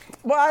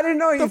 Well, I didn't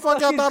know you. What the fuck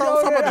y'all fucking thought I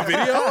was talking about showed the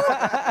it. video?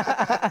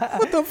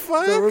 What the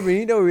fuck? So, Ruben,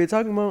 you know what we were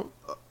talking about?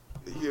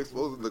 He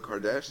exposing the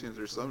Kardashians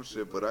or some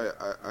shit, but I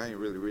ain't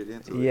really read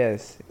into it.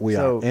 Yes. We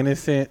so, are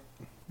innocent.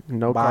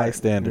 no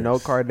bystanders. No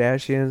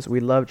Kardashians. We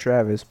love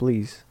Travis,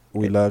 please.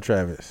 We love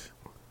Travis.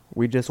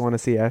 We just want to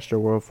see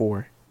Astroworld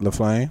 4.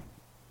 LaFlame,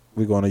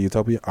 we going to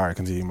Utopia? All right,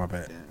 continue. My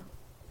bad. Yeah.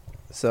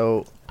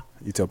 So,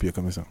 Utopia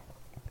coming soon.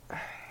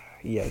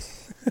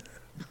 yes.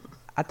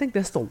 I think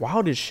that's the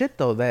wildest shit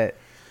though that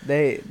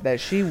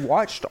she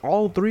watched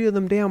all 3 of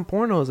them damn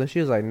pornos and she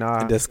was like,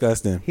 "Nah,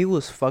 Disgusting. he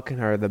was fucking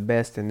her the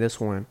best in this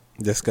one.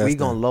 Disgusting. We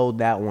gonna load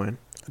that one."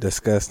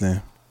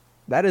 Disgusting.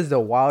 That is the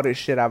wildest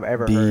shit I've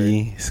ever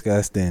heard.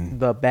 Disgusting.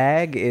 The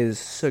bag is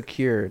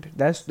secured.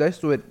 That's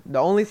what the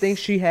only thing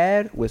she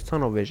had was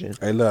tunnel vision.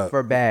 Hey, look.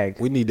 For bag.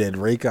 We need that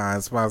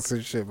Raycon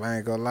sponsorship. I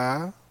ain't gonna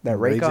lie. That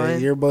Ray J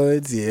Raycon?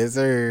 earbuds, yes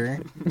sir.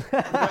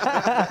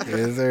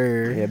 Yes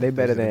sir. Yeah, they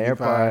better than Should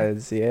be fine.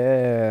 AirPods.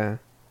 Yeah.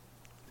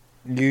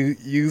 You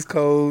use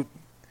code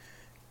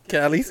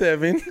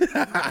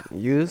Cali7.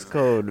 Use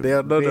code. They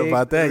don't know nothing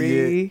about that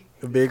yet.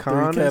 Big 3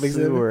 Cali7.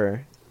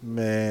 Connoisseur.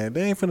 Man,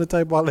 they ain't finna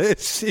type all that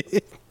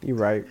shit. You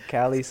right.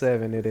 Cali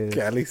 7 it is.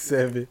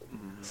 Cali7.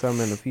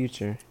 Something in the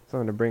future.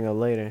 Something to bring up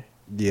later.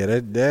 Yeah,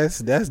 that's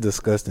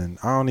disgusting.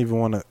 I don't even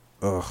want to.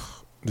 Ugh,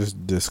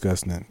 just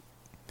disgusting.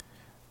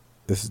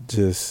 It's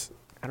just.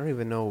 I don't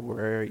even know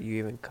where you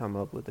even come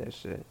up with that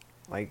shit.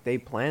 Like they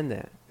planned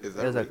that. Is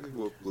There's that a- really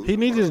what blew He them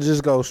needed to up?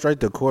 just go straight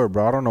to court,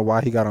 bro. I don't know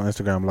why he got on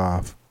Instagram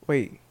Live.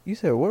 Wait, you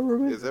said what,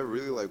 Ruben? Is that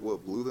really like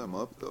what blew them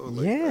up though?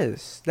 Like,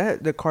 Yes,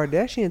 that the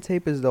Kardashian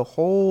tape is the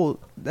whole.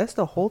 That's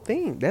the whole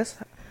thing. That's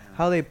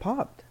how they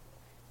popped.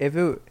 If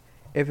it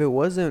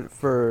wasn't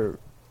for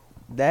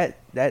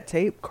that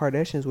tape,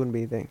 Kardashians wouldn't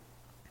be a thing.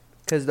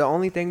 Cause the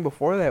only thing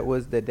before that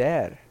was the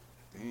dad.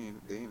 They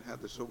ain't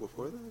had the show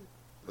before that.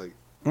 Like,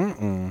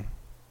 I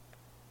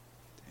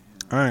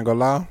ain't gonna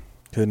lie.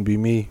 Couldn't be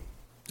me.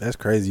 That's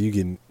crazy. You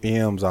getting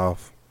M's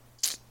off.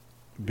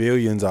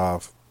 Billions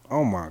off.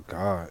 Oh my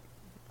God.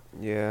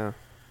 Yeah,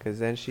 cause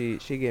then she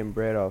getting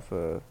bread off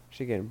off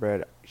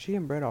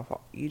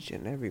each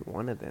and every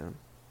one of them,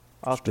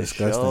 off the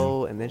disgusting.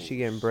 show, and then she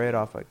getting bread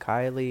off of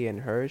Kylie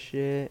and her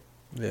shit.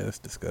 Yeah, that's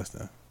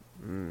disgusting.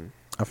 Mm.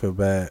 I feel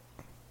bad.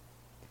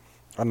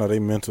 I know they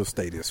mental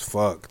state is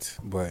fucked,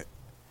 but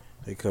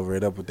they cover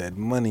it up with that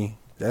money.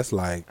 That's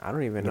like I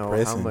don't even know how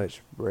depressing.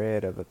 much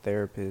bread of a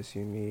therapist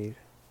you need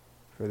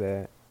for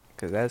that,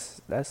 cause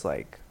that's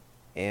like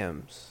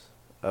M's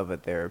of a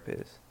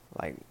therapist.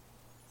 Like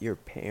your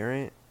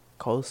parent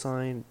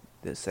co-signed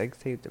the sex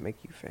tape to make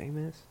you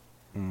famous.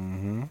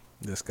 Mm-hmm.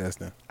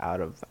 Disgusting.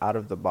 Out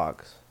of the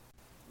box.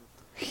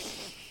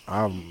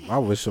 I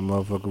wish a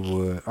motherfucker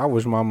would. I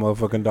wish my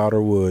motherfucking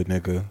daughter would,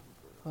 nigga.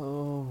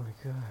 Oh my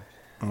god.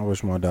 I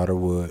wish my daughter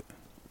would.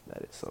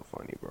 That is so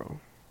funny, bro.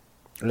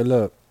 Hey,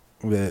 look,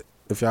 but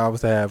if y'all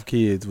was to have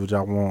kids, would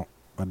y'all want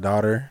a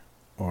daughter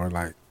or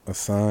like a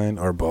son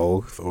or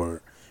both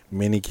or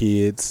many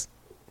kids?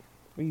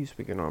 What are you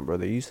speaking on,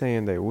 brother? You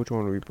saying that which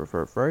one do we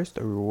prefer first,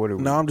 or what do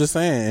we? No, I'm just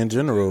saying in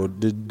general.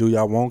 Do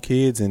y'all want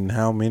kids and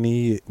how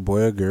many?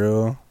 Boy or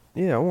girl?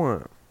 Yeah, I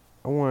want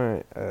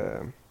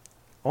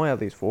at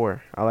least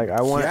 4. I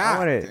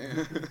want it.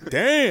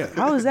 Damn.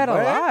 How is that a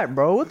lot,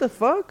 bro? What the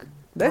fuck?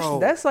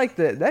 That's like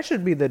that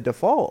should be the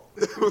default.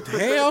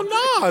 Hell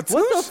no. What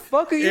the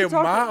fuck are you In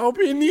talking? my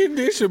opinion,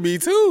 this should be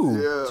 2.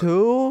 Yeah.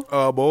 2?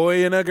 A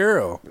boy and a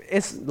girl.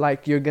 It's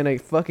like you're gonna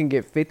fucking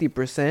get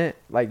 50%.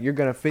 Like you're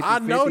gonna 50. I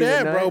know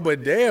that, bro,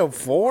 but damn,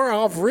 4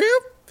 off rip?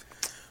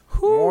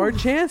 More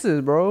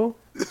chances, bro.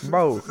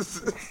 Bro,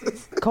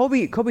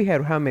 Kobe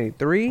had how many?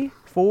 3,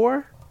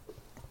 4,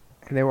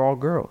 and they were all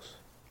girls.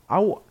 I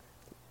want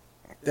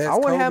to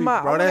have my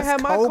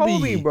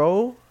Kobe,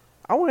 bro.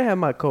 I want to have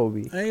my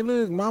Kobe. Hey,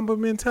 look, Mamba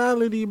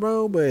mentality,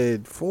 bro.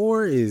 But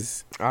 4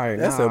 is All right,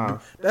 that's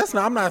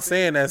not. I'm not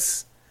saying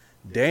that's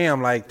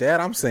damn like that.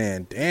 I'm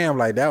saying damn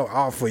like that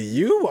off for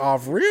you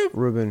off rip.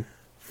 Ruben,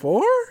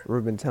 4?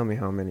 tell me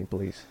how many,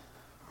 please.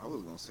 I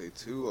was gonna say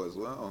 2 as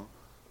well.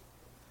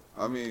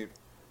 I mean,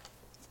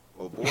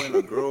 a boy and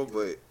a girl,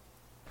 but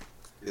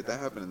if that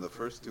happened in the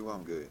first 2,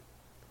 I'm good.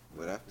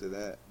 But after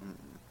that,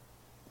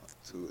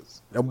 2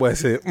 is. That boy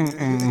said,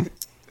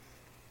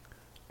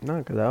 No,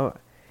 because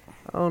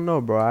I don't know,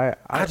 bro.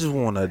 I just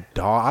want a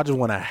daughter. I just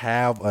want to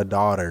have a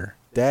daughter.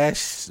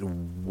 That's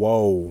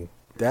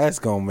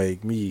gonna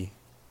make me.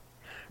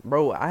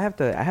 Bro, I have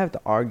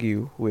to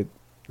argue with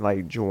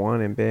like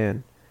Juwan and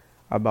Ben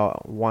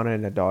about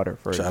wanting a daughter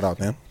first. Shout out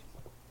them.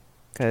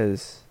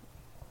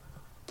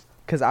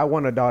 Cause I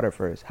want a daughter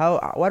first.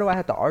 Why do I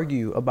have to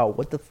argue about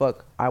what the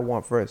fuck I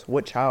want first?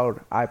 What child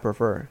I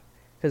prefer?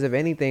 Because if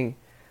anything,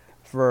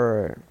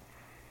 in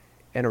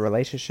a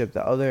relationship,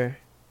 the other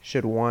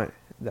should want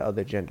the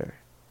other gender,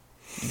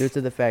 due to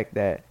the fact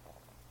that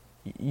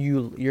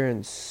you're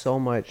in so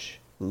much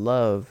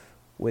love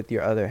with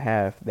your other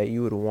half that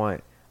you would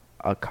want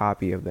a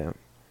copy of them.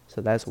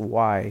 So that's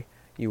why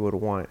you would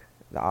want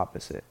the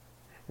opposite,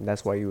 and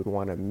that's why you would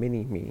want a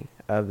mini me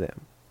of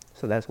them.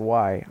 So that's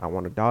why I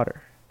want a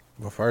daughter.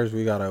 But first,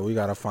 we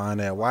gotta find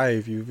that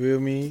wife. You feel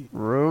me?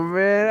 Ruben,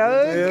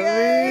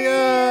 Okay. You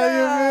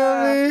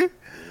feel me?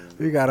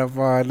 We gotta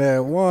find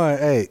that one.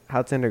 Hey,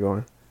 How Tinder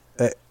going?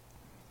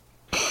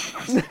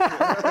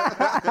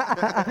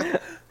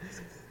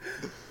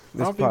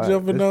 I'll be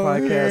jumping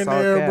on here and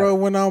there, cap. bro,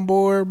 when I'm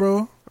bored,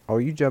 bro. Oh,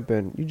 you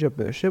jumping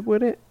the ship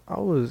with it? I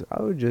was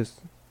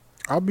just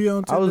I'll be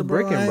on Tinder, I was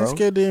bro. bricking, I ain't bro.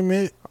 scared to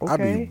admit. I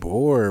be Okay.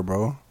 bored,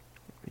 bro.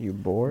 you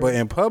bored. But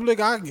in public,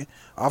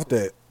 off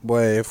that,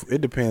 boy, if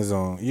it depends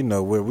on,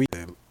 where we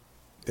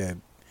that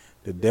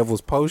the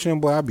devil's potion,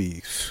 boy, I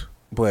be.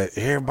 But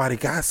everybody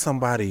got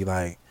somebody,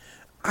 like,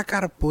 I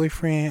got a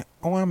boyfriend.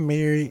 Oh, I'm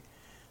married.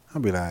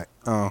 I'll be like,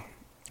 oh,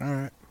 all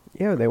right.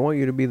 Yeah, they want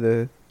you to be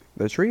the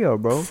trio,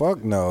 bro.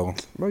 Fuck no.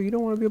 Bro, you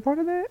don't want to be a part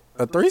of that?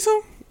 A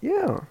threesome?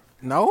 Yeah.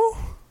 No.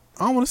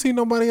 I don't want to see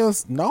nobody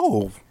else.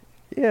 No.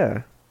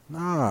 Yeah.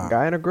 Nah.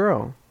 Guy and a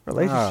girl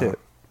relationship.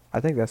 I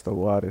think that's the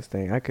wildest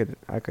thing. I could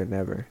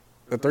never.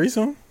 A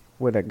threesome?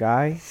 With a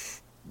guy?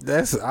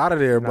 That's out of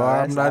there, bro. Nah, I'm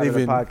that's not out of the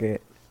even.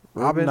 pocket.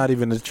 I'm Ruben? not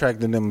even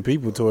attracting them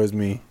people towards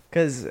me.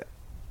 Cause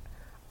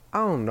I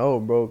don't know,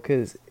 bro.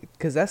 Cause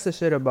that's the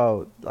shit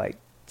about like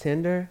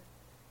Tinder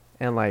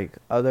and like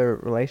other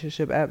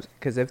relationship apps.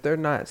 Cause if they're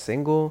not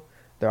single,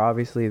 they're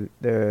obviously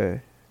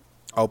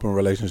Open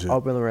relationship.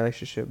 open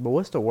relationship. But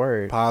what's the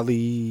word?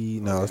 Poly?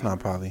 No, it's not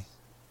poly.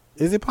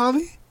 Is it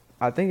poly?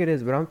 I think it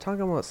is, but I'm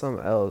talking about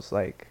something else.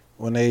 Like,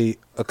 When they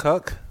a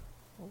cuck?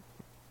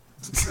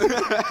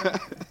 oh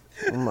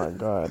my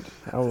god,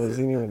 I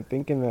wasn't even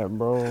thinking that,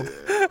 bro.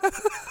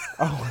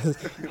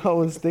 I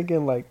was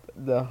thinking like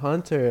the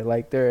hunter,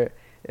 like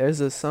there's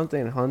a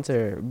something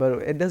hunter, but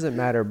it doesn't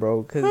matter,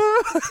 bro, cause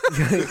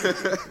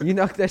you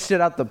knocked that shit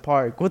out the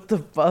park. What the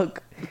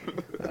fuck,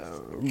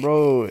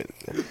 bro?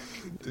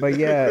 But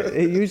yeah,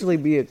 it usually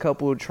be a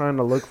couple trying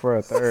to look for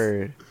a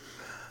third.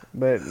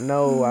 But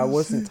no, I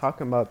wasn't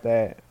talking about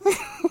that.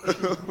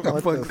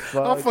 What the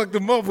fuck? I fucked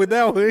him up with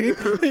that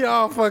one. He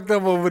all fucked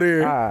up over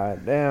there. Ah,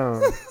 damn.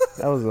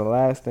 That was the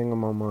last thing on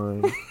my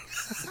mind.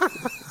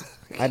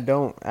 I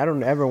don't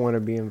ever want to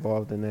be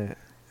involved in that.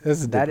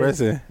 That's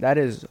depressing. That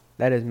is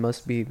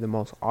must be the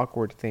most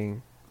awkward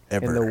thing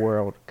Ever. in the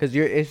world. Cause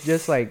it's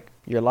just like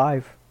your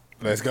life.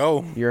 Let's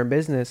go. You're in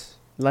business.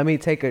 Let me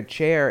take a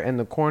chair in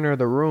the corner of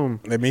the room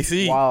Let me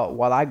see.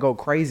 while I go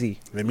crazy.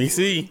 Let me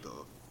see.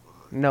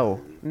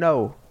 No.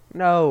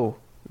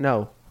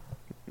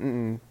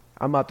 Mm-mm.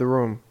 I'm out the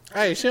room.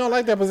 Hey, she don't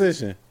like that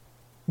position.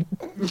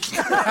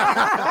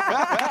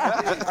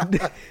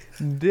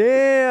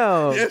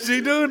 Damn. Yes,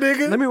 she do,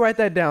 nigga. Let me write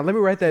that down.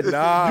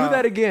 Nah. Do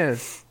that again.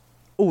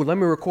 Ooh, let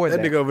me record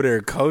That that. nigga over there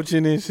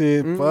coaching and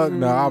shit. Fuck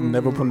no, I'm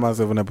never putting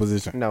myself in that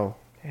position. No,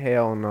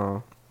 hell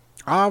no.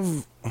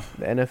 I've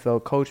The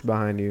NFL coach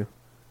behind you.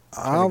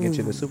 Trying to get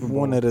you the Super Bowl.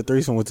 wanted a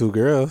threesome with 2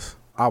 girls.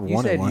 I You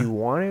wanted said one. you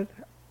wanted?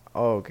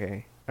 Oh,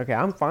 okay. Okay,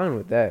 I'm fine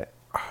with that.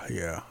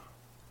 Yeah.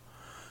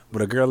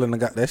 But a girl in the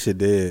guy, that shit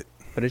dead.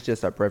 But it's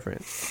just our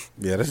preference.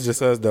 Yeah, that's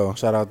just us though.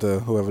 Shout out to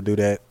whoever do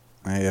that.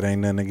 Hey, it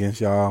ain't nothing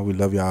against y'all. We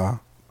love y'all.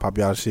 Pop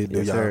y'all shit. Do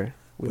Yes, y'all. sir.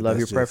 We But love your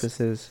that's just-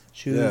 preferences.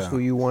 Choose Yeah. who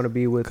you want to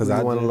be with, who 'Cause you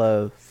I want to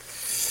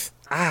just-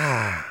 love.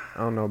 I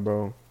don't know,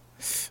 bro.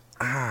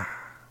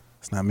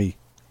 It's not me.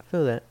 I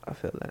feel that. I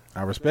feel that.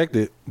 I respect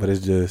it, but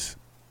it's just,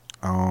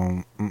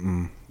 can't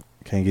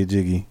get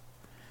jiggy.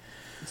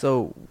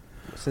 So,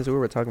 since we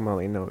were talking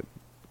about,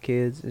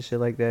 kids and shit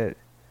like that,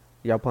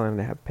 y'all planning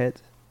to have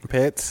pets?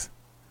 Pets,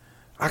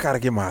 I gotta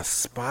get my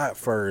spot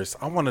first.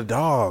 I want a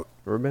dog.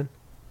 Ruben?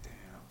 Damn,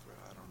 bro,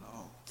 I don't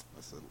know.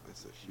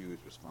 It's a huge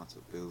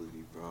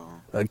responsibility, bro.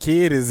 A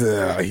kid is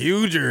a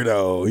huger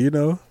though, you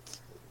know.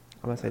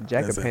 I'm gonna say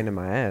Jack a That's a- pain in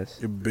my ass.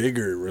 A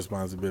bigger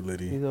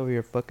responsibility. He's over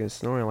here fucking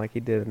snoring like he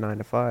did a 9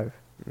 to 5,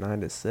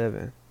 9 to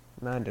 7,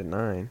 9 to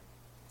 9.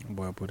 That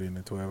boy put in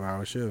the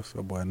 12-hour shifts.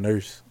 That boy a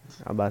nurse.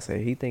 I'm about to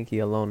say he think he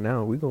alone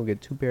now. We gonna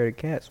get 2 pair of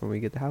cats when we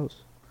get the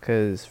house.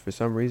 Cause for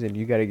some reason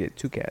you gotta get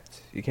 2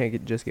 cats. You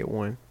can't just get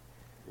 1.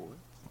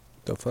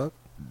 The fuck?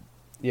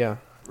 Yeah.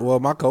 Well,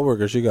 my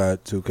coworker, she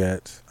got 2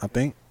 cats. I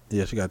think.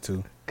 Yeah, she got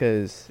 2.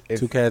 Cause if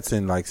 2 cats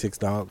and like 6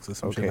 dogs or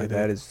some shit okay, like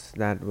that that. is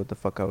not what the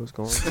fuck I was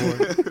going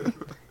for.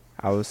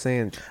 I was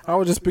saying, I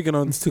was just speaking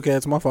on 2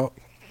 cats. My fault.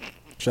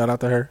 Shout out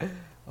to her.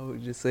 I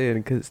was just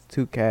saying, cause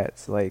 2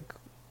 cats,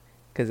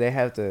 cause they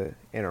have to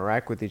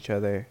interact with each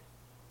other,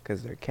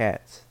 cause they're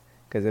cats.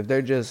 Cause if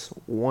they're just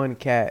one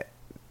cat,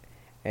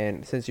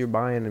 and since you're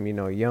buying them,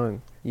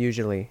 young,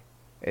 usually,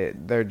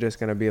 they're just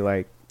gonna be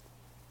like,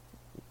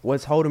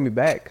 "What's holding me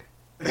back?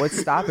 What's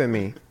stopping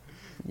me?"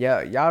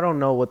 Yeah, y'all don't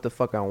know what the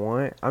fuck I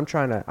want. I'm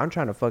trying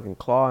to fucking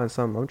claw on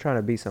something. I'm trying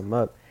to beat something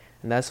up.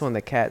 And that's when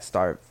the cats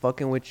start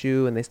fucking with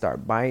you and they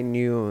start biting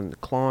you and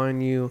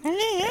clawing you.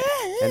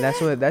 And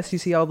that's you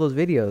see all those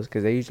videos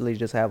because they usually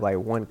just have like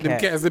one Them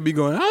cat. cats that be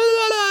going, "Ah,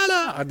 la,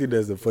 la, la." I think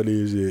that's the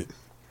funniest shit.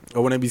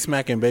 Or when they be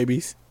smacking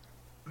babies.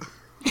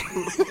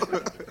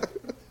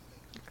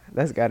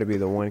 That's got to be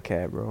the one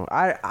cat, bro.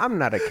 I'm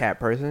not a cat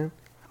person.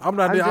 I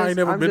ain't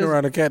never been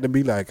around a cat to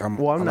be like, I'm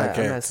like not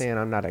cats. saying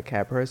I'm not a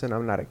cat person.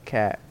 I'm not a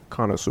cat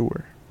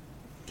connoisseur.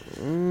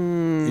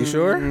 You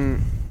sure?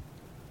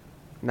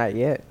 Not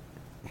yet.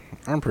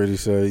 I'm pretty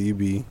sure you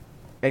be.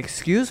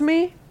 Excuse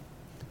me?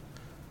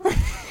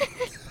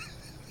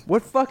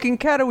 What fucking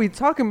cat are we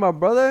talking about,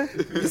 brother?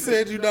 You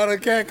said you're not a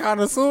cat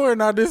connoisseur,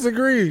 and I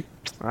disagree.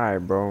 All right,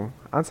 bro.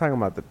 I'm talking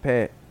about the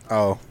pet,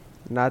 Oh,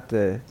 not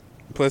the.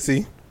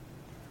 pussy.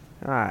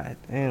 Ah,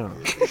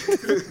 damn.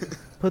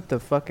 Put the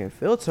fucking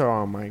filter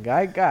on, my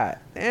guy. God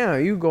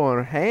damn, you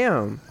going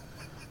ham.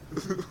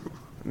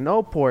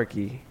 No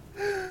porky.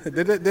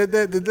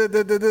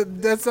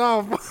 That's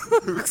all,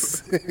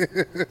 folks.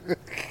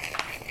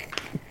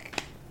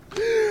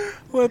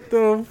 What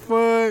the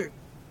fuck?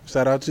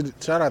 Shout out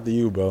to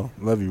you, bro.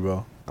 Love you,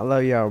 bro. I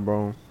love y'all,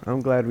 bro.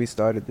 I'm glad we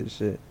started this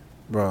shit.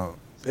 Bro,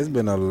 it's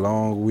been a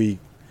long week.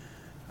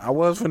 I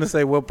was finna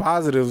say what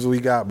positives we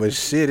got, but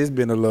shit, it's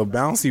been a little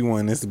bouncy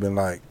one. It's been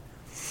like,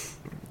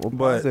 What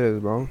But-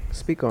 positives, bro?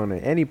 Speak on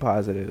it. Any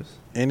positives?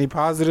 any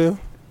positive?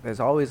 There's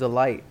always a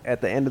light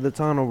at the end of the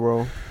tunnel,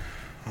 bro.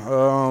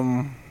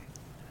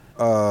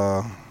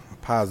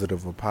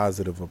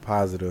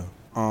 Positive.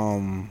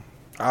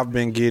 I've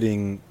been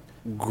getting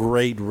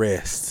great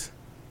rest.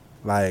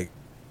 Like,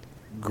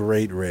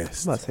 great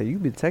rest. I'm about to say, you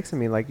be texting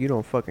me like you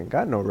don't fucking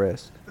got no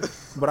rest.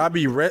 But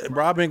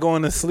bro, I've been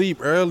going to sleep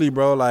early,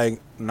 bro, like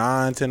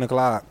 9, 10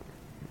 o'clock.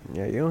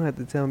 Yeah, you don't have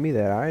to tell me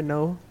that. I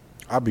know.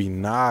 I be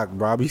knocked,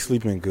 bro. I be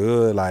sleeping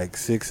good, like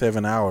 6,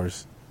 7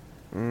 hours.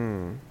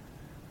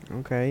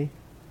 Okay.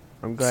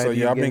 I'm glad So,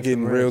 you yeah, I've been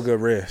getting some real rest.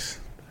 good rest.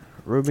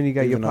 Ruben, you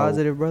got your Even though-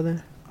 positive,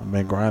 brother? I've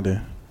been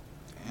grinding.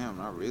 Damn,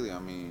 not really. I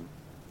mean,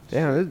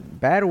 Damn, this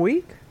bad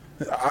week?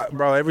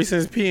 Bro, ever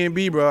since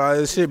P&B, bro,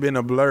 this shit been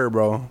a blur,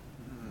 bro.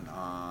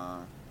 nah,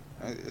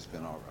 it's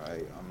been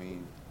alright. I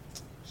mean,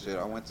 shit,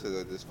 I went to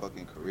this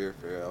fucking career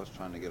fair. I was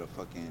trying to get a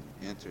fucking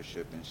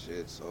internship and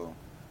shit, so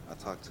I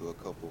talked to a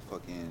couple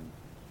fucking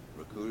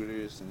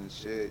recruiters and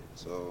shit.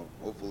 So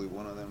hopefully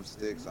one of them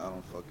sticks. I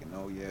don't fucking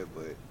know yet,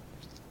 but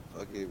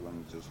fuck it,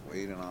 I'm just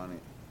waiting on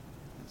it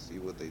and see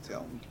what they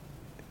tell me.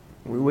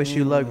 We wish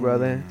you luck,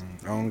 brother.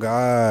 Oh,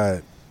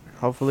 God.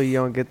 Hopefully you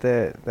don't get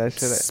that shit.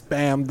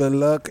 Spam the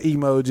luck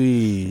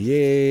emoji.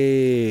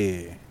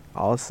 Yeah.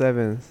 All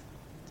sevens.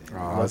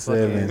 All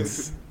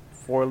sevens.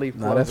 4-leaf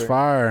Nah, that's clover.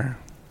 fire.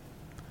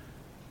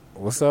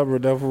 What's up,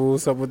 Rodolfo?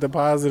 What's up with the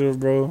positive,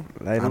 bro?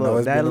 That I know little,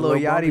 it's been a little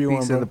bumpy yachty one,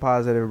 pizza bro. the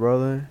positive,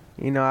 brother.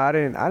 You know, I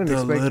didn't The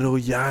expect. little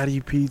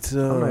yachty pizza.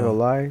 I'm not gonna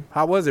lie.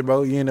 How was it,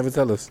 bro? You ain't never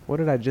tell us. What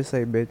did I just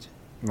say, bitch?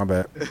 My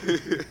bad.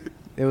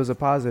 It was a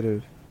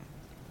positive.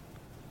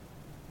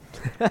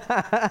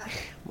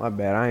 My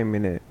bad. I ain't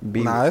mean to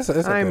be. Nah, it's I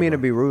okay, ain't mean to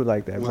bro. be rude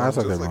like that. Was Bro. That's it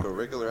okay, just like bro. a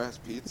regular ass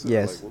pizza?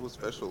 Yes. Like, what was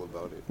special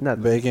about it?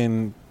 Nothing.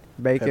 Bacon.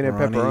 Bacon and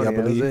pepperoni, pepperoni. I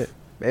That was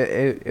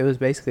believe. it was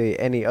basically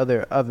any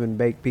other oven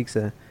baked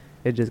pizza.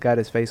 It just got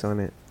his face on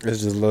it.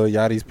 It's just Lil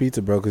Yachty's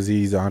pizza, bro, because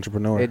he's an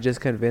entrepreneur. It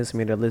just convinced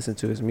me to listen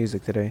to his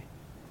music today.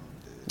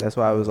 That's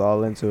why I was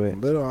all into it.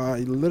 Little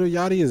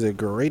Yachty is a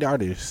great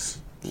artist.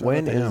 Shout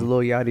When out to is him. Lil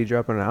Yachty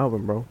dropping an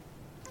album, bro?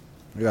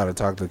 We gotta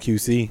talk to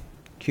QC,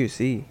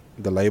 QC.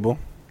 the label.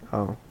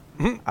 Oh,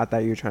 I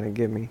thought you were trying to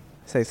get me.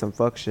 Say some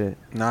fuck shit.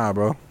 Nah,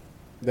 bro.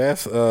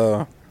 That's That's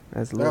that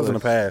was in Lewis. the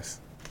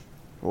past.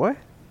 What?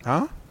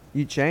 Huh?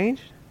 You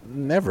changed?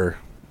 Never.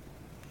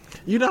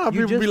 You know how You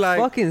people just be like.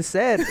 fucking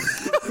said.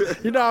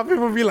 You know how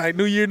people be like,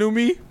 New Year, new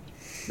me.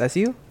 That's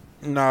you?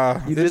 Nah,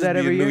 You this do that be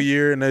every a new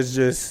year? year, and that's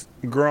just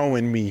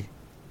growing me,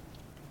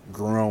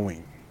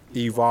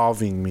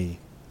 evolving me.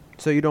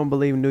 So you don't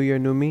believe New Year,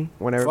 New Me?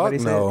 When everybody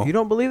says no. you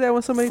don't believe that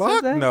when somebody says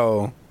Fuck that?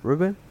 no.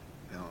 Ruben?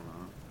 Hell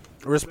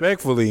no.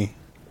 Respectfully,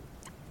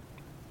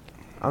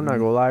 I'm not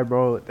gonna lie,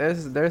 bro.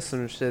 There's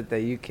some shit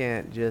that you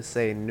can't just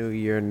say New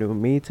Year, New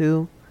Me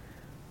to.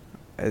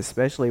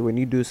 Especially when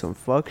you do some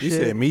fuck you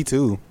shit. said me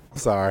too.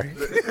 Sorry.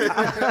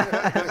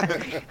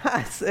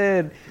 I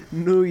said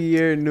New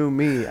Year, New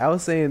Me. I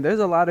was saying there's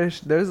a lot of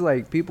there's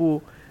like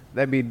people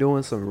that be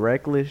doing some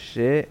reckless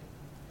shit,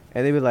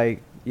 and they be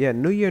like, yeah,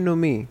 New Year, New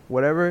Me,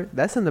 whatever.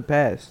 That's in the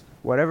past.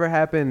 Whatever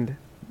happened,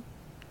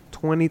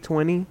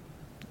 2020,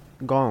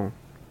 gone.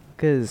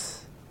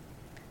 Cause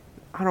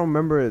I don't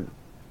remember,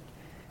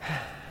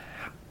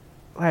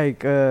 like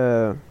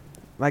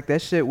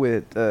that shit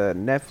with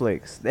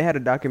Netflix. They had a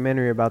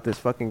documentary about this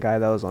fucking guy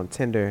that was on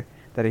Tinder,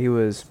 that he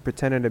was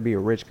pretending to be a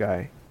rich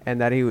guy and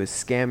that he was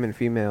scamming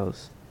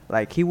females.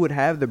 Like he would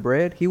have the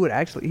bread. He was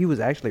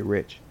actually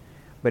rich,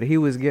 but he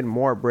was getting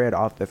more bread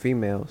off the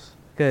females.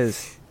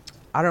 Cause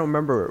I don't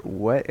remember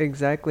what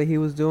exactly he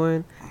was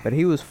doing, but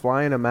he was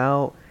flying them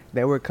out.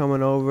 They were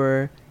coming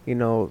over. You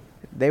know,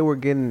 they were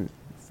getting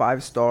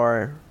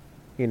 5-star,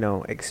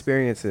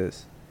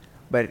 experiences,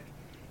 but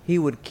he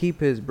would keep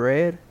his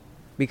bread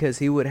because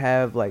he would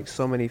have like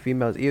so many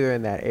females either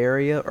in that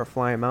area or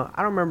fly him out.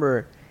 I don't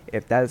remember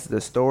if that's the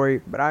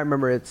story, but I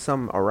remember it's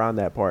some around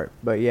that part.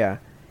 But yeah,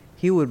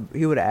 he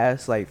would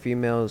ask like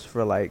females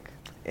for like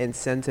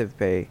incentive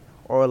pay,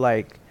 or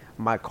like,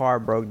 my car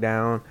broke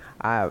down,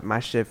 my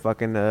shit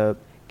fucking up,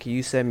 can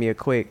you send me a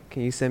quick,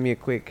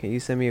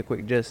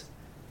 just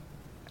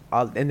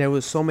and there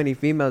was so many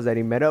females that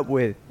he met up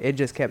with, it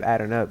just kept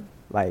adding up.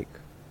 Like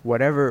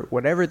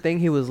whatever thing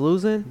he was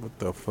losing, What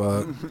the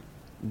fuck?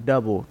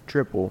 double,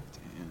 triple.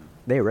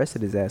 They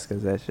arrested his ass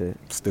because that shit.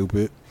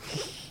 Stupid.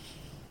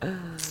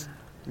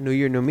 New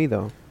Year, New Me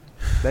though.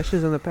 That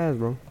shit's in the past,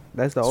 bro.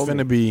 That's the It's old.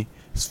 finna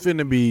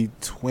be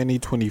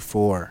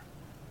 2024.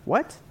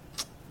 What?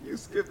 You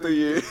skipped a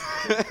year.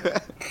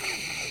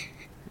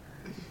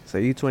 So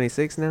you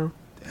 26 now?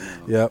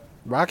 Yep.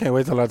 Bro, I can't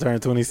wait till I turn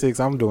 26.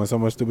 I'm doing so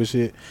much stupid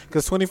shit.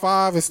 Cause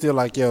 25 is still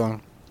like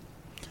young.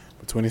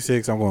 But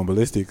 26, I'm going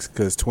ballistics.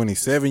 Cause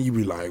 27, you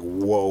be like,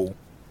 whoa.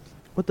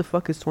 What the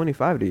fuck is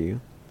 25 to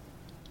you?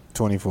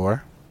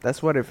 24.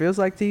 That's what it feels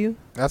like to you?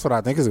 That's what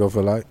I think it's gonna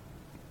feel like.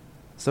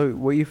 So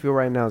what you feel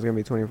right now is gonna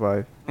be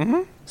 25.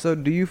 Mm-hmm. So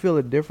do you feel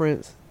a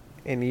difference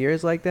in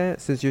years like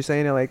that? Since you're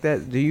saying it like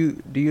that, do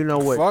you know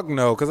what? Fuck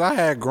no, cause I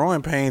had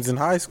growing pains in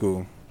high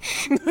school.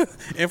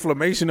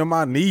 Inflammation in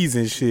my knees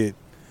and shit.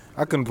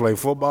 I couldn't play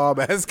football,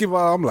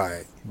 basketball. I'm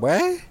like,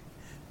 what?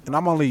 And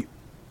I'm only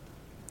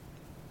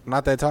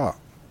not that tall.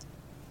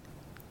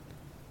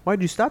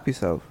 Why'd you stop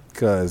yourself?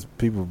 Cause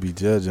people be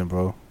judging,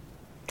 bro.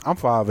 I'm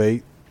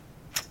 5'8".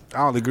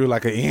 I only grew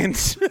like an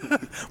inch,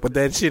 but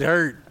that shit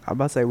hurt. I'm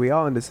about to say we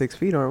all under 6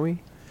 feet, aren't we?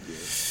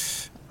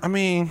 I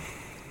mean,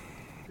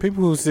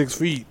 people who's 6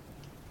 feet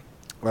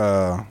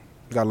got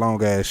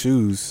long ass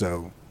shoes,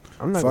 so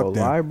I'm not Fuck gonna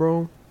them. lie,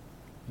 bro.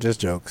 just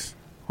jokes.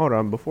 Hold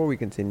on, before we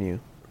continue,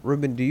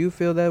 Ruben, do you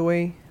feel that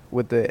way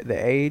with the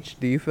age?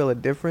 Do you feel a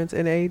difference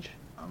in age?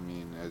 I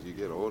mean, as you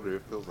get older,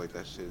 it feels like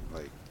that shit,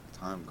 like,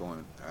 time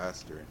going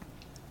faster.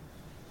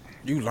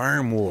 You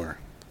learn more.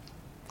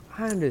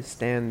 I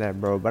understand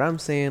that, bro, but I'm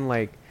saying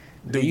like,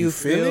 Do you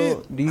feel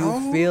it? Do you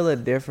No. feel a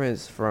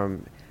difference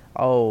from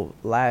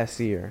last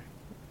year?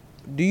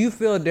 Do you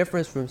feel a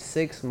difference from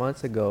 6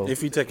 months ago?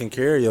 If you taking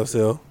care of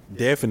yourself,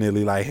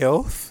 definitely. Like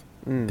health,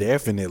 Mm.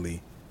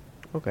 definitely,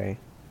 Okay,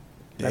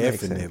 that makes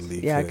sense.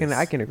 definitely. Yeah, I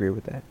 'cause, can agree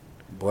with that.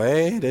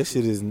 Boy, that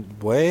shit is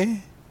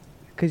boy.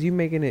 Cause you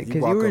making it, You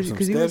cause walk you were, up some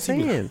cause you were steps,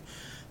 you be saying.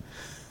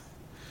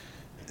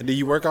 And then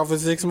you work out for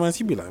 6 months,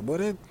 you be like, boy,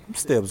 that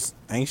steps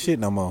ain't shit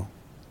no more.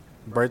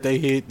 Birthday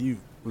hit, you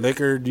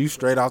liquor, you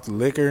straight off the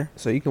liquor.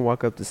 So you can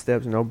walk up the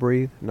steps, no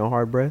breathe, no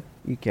hard breath.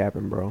 You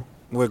capping, bro.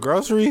 With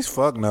groceries,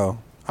 fuck no.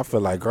 I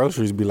feel like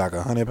groceries be like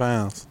 100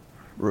 pounds.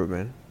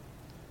 Ruben,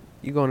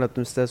 you going up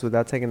them steps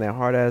without taking that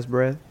hard ass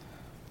breath?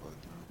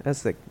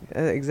 That's like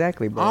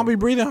exactly, I bro. don't be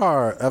breathing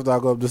hard after I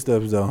go up the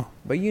steps though.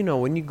 But you know,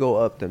 when you go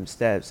up them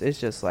steps, it's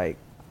just like,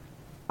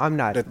 I'm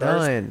not The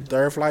done.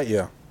 third flight,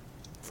 yeah.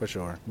 for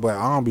sure. But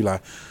I don't be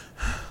like,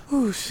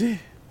 oh shit.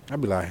 I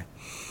be like,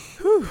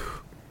 whew,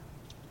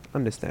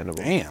 Understandable.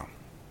 damn.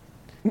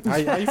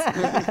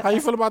 How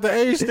you feel about the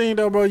age thing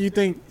though, bro? You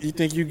think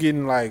you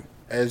getting like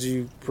as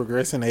you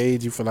progress in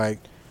age, you feel like,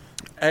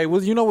 hey,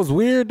 you know what's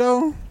weird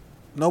though?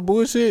 No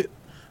bullshit.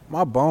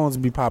 My bones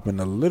be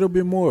popping a little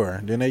bit more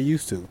than they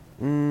used to.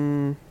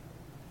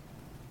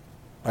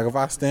 Like if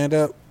I stand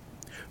up,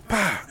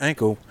 bah,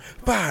 ankle,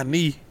 bah,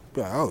 knee. Be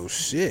like, oh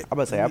shit. I'm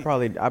about to say I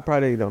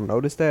probably don't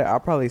notice that.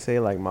 I'll probably say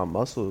like my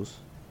muscles,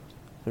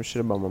 some shit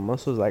about my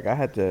muscles. Like I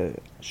had to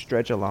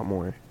stretch a lot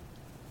more.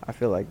 I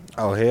feel like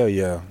Oh hell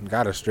yeah,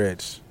 gotta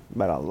stretch.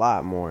 but a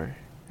lot more.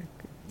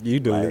 You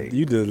Like-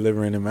 you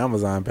delivering them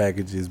Amazon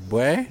packages,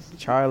 boy.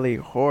 Charlie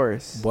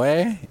horse.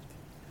 Boy,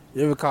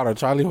 you ever caught a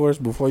Charlie horse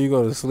before you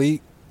go to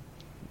sleep?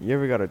 You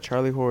ever got a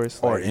Charlie horse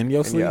Or like, in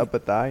your sleep? upper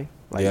thigh?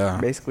 Like Yeah.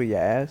 basically your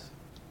ass.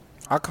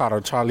 I caught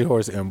a Charlie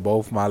horse in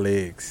both my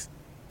legs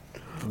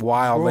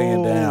while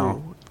laying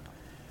down.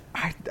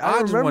 I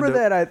I just remember wanted to-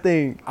 that. I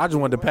think. I just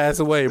wanted to pass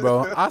away,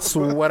 bro. I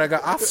swear to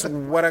God. I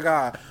swear to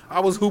God. I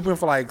was hooping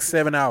for like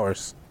 7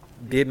 hours.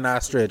 Did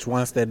not stretch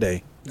once that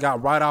day.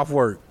 Got right off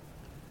work.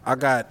 I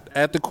got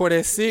at the court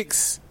at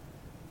 6.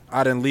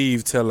 I didn't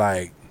leave till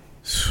like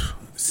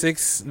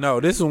 6. No,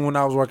 this is when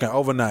I was working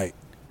overnight.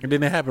 It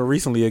didn't happen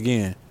recently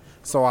again.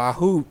 So I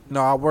hooped.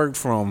 No, I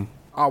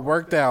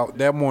worked out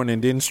that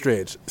morning, didn't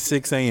stretch.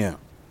 6 a.m.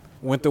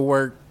 Went to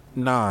work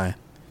 9.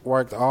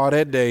 Worked all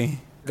that day.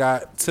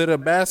 Got to the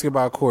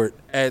basketball court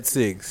at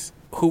 6.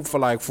 Hooped for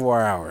like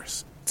 4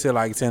 hours till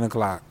like 10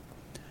 o'clock.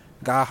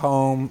 Got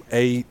home,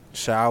 ate,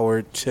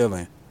 showered,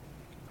 chilling.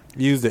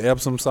 Used the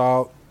Epsom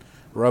salt,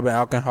 rubbing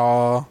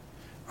alcohol.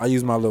 I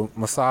used my little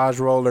massage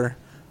roller.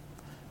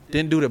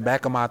 Didn't do the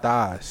back of my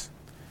thighs.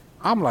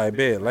 I'm like,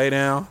 bet, lay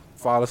down,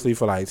 fall asleep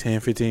for like 10,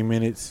 15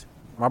 minutes.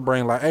 My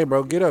brain like, hey,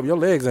 bro, get up. Your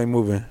legs ain't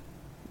moving.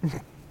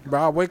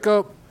 Bro, I wake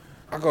up,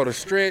 I go to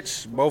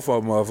stretch. Both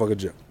of them motherfucker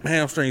jump.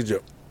 Hamstrings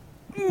jump.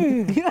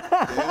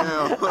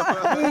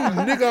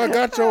 Nigga, I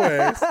got your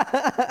ass.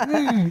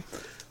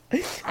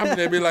 I'm in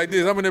there be like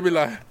this. I'm in there be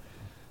like,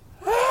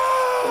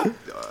 God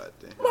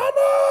damn.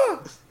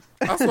 Mama!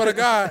 I swear to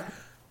God,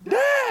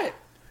 Dad!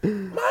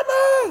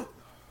 Mama!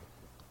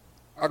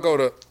 I go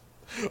to,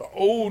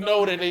 oh,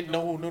 no,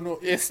 no.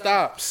 It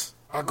stops.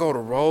 I go to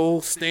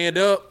roll, stand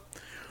up.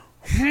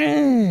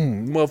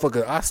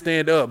 Motherfucker, I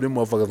stand up. Them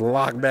motherfuckers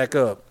lock back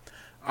up.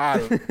 I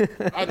just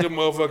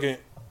motherfucking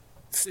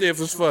stiff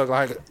as fuck.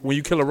 Like when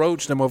you kill a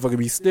roach, that motherfucker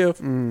be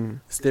stiff.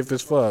 Stiff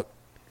as fuck.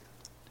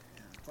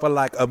 For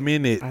like a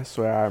minute. I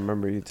swear I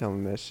remember you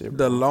telling that shit.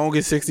 The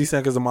longest 60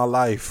 seconds of my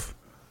life.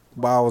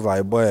 But I was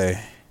like, boy.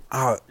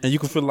 And you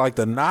can feel like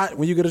the knot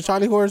when you get a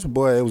Charlie horse.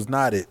 Boy, it was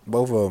knotted.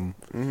 Both of them.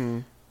 Mm-hmm.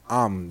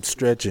 I'm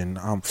stretching.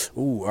 All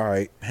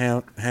right.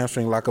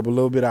 Hamstring lock up a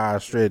little bit. I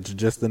stretch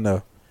just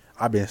enough.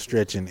 I've been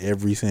stretching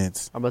ever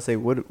since. I'm about to say,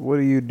 what do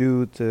you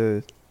do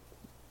to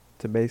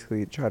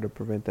basically try to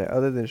prevent that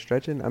other than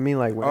stretching? I mean,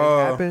 like when it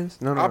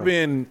happens. No. I've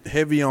been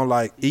heavy on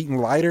like eating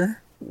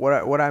lighter.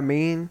 What I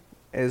mean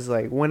is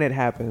like when it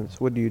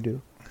happens, what do you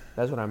do?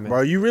 That's what I meant.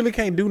 Bro, you really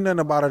can't do nothing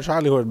about a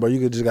Charlie horse, bro.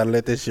 You just gotta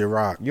let that shit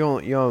rock. You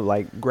don't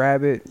like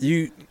grab it.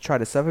 You Try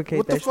to suffocate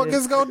what that the fuck shit.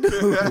 is gonna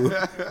do?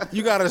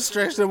 You gotta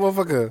stretch that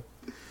motherfucker,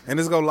 and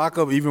it's gonna lock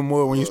up even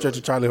more when you stretch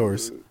a Charlie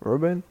horse.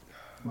 Ruben?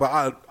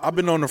 But I've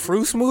been on the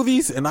fruit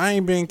smoothies, and I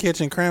ain't been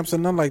catching cramps or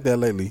nothing like that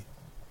lately.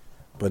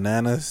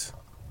 Bananas,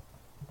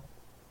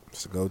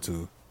 it's a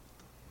go-to.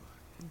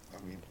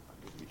 I mean,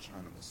 I could be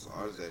trying to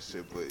massage that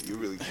shit, but you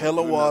really can't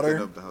Hella do water.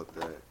 nothing about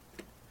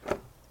that.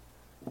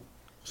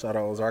 Shout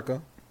out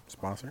Ozarka,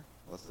 sponsor.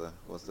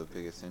 What's the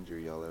biggest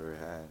injury y'all ever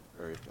had,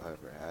 or if I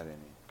ever had any?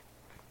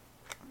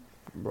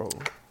 Bro,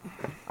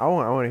 I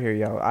want to hear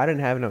y'all. I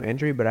didn't have no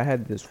injury, but I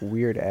had this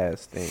weird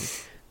ass thing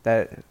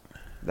that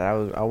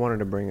I wanted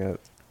to bring up.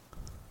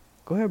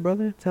 Go ahead,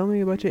 brother. Tell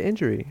me about your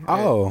injury.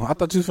 Oh, I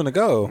thought you was finna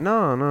go.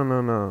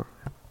 No.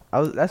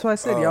 That's why I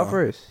said y'all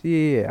first.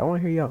 Yeah. I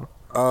want to hear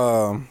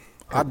y'all.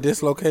 I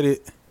dislocated.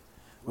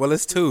 Well,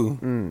 it's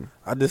two.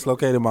 I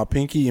dislocated my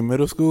pinky in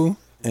middle school,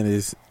 and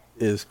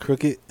it's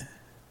crooked.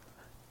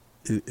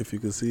 If you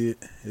can see it,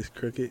 it's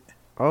crooked.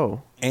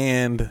 Oh.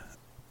 And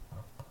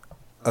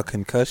a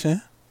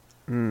concussion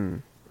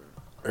Mm.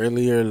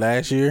 earlier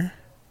last year.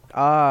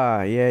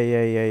 Ah,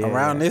 yeah.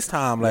 Around this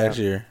time last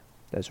year,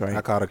 That's right.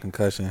 I caught a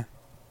concussion.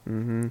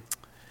 Mm-hmm.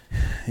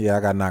 Yeah, I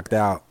got knocked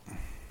out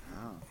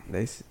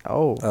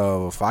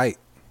of a fight.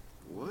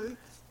 What?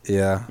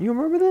 Yeah. You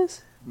remember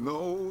this?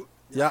 No.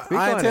 Yeah, Speak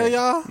I ain't on tell it.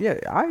 y'all. Yeah,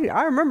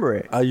 I remember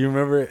it. Oh, you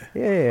remember it? I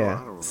Yeah. don't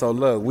remember. So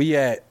look, we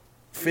at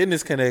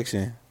Fitness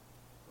Connection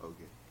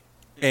Okay.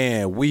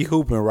 and we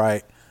hooping,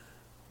 right?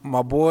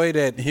 My boy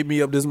that hit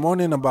me up this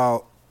morning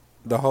about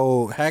the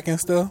whole hacking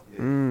stuff.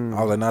 I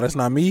was like, no, that's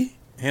not me.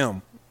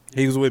 Him.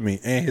 He was with me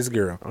and his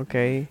girl.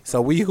 Okay.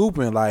 So we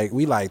hooping like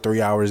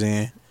 3 hours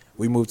in.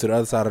 We moved to the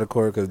other side of the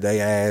court because they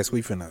asked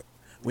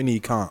we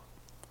need comp.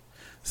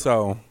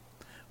 So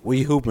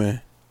we hooping.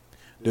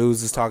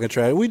 Dudes is talking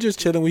trash. We just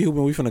chilling. We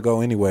hooping. We finna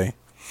go anyway.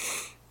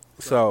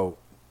 So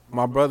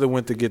my brother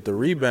went to get the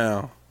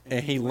rebound,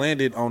 and he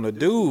landed on the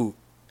dude,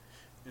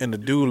 and the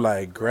dude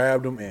like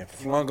grabbed him and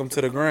flung him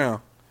to the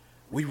ground.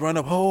 We run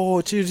up, oh,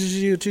 chill.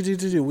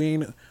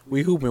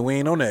 We hooping, we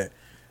ain't on that.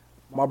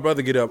 My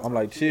brother get up, I'm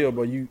like, chill,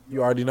 but you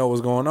already know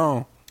what's going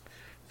on.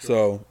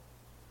 So,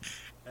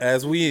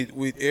 as we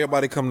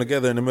everybody come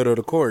together in the middle of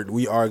the court,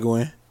 we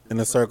arguing in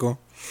a circle.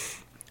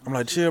 I'm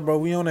like, chill, bro,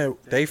 we on that.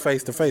 They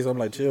face to face. I'm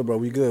like, chill, bro,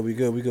 we good, we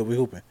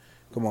hooping.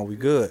 Come on, we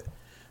good.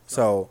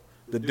 So,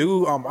 the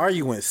dude I'm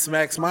arguing with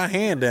smacks my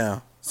hand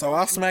down. So,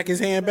 I smack his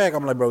hand back.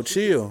 I'm like, bro,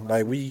 chill.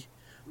 Like, we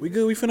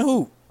good, we finna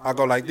hoop. I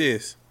go like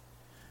this.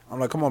 I'm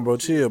like, come on, bro,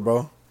 chill,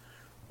 bro.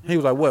 He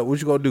was like, what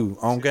you gonna do?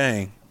 On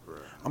gang.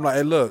 I'm like,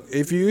 hey, look,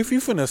 if you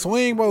finna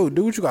swing, bro,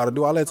 do what you gotta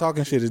do. All that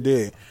talking shit is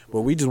dead.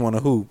 But we just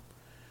wanna hoop.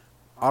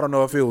 I don't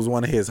know if it was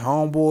one of his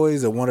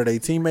homeboys or one of their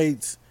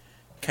teammates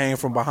came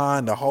from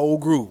behind the whole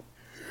group.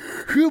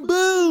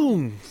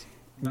 Boom!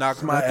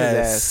 Knocked my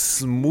ass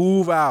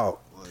smooth out.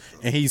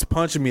 And he's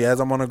punching me as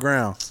I'm on the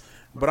ground.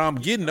 But I'm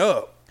getting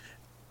up.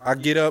 I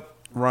get up,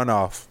 run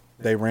off.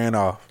 They ran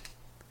off.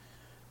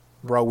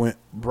 Bro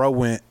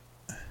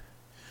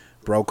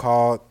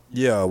called,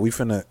 we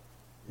finna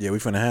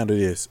handle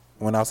this.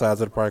 Went outside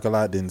to the parking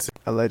lot, didn't see.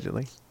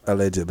 Allegedly.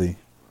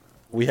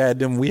 We had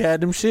them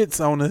shits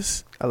on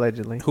us.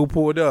 Allegedly. Who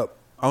pulled up?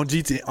 On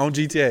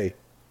GTA.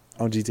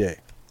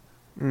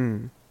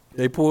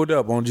 They pulled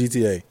up on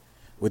GTA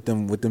with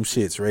them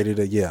shits ready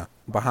to,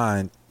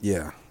 behind,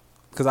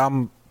 Cause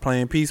I'm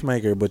playing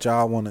Peacemaker, but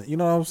y'all wanna, you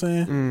know what I'm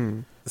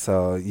saying?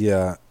 So,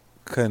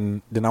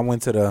 couldn't. Then I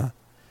went to the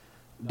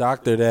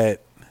doctor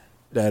that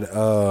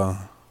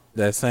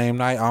same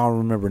night. I don't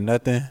remember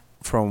nothing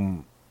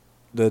from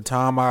the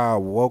time I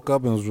woke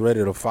up and was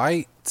ready to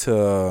fight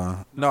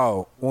to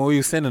when we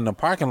were sitting in the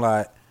parking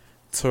lot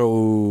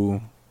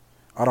to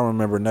I don't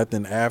remember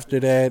nothing after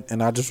that.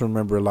 And I just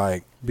remember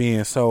like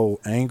being so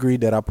angry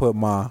that I put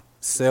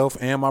myself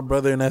and my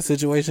brother in that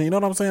situation. You know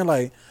what I'm saying?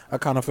 Like I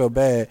kind of felt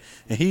bad,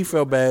 and he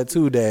felt bad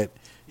too that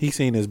he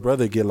seen his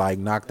brother get like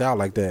knocked out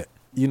like that,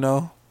 you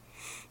know?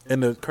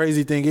 And the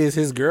crazy thing is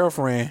his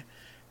girlfriend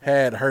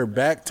had her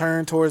back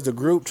turned towards the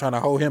group trying to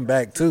hold him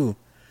back too.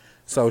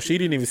 So she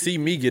didn't even see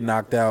me get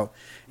knocked out,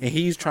 and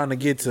he's trying to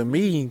get to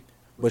me,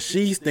 but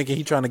she's thinking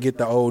he's trying to get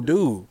the old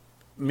dude.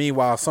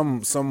 Meanwhile,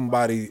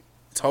 somebody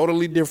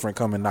totally different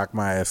come and knock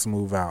my ass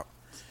smooth out.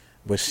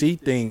 But she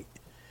think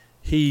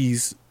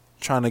he's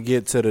trying to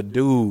get to the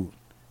dude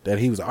that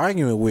he was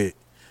arguing with,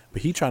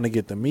 but he trying to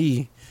get to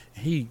me.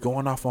 He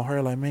going off on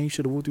her like, man, you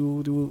should have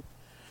whoop.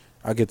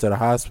 I get to the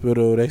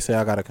hospital. They say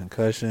I got a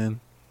concussion.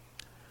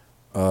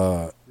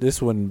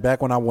 This one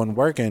back when I wasn't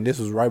working. This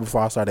was right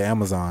before I started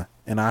Amazon,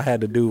 and I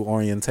had to do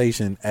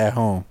orientation at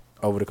home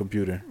over the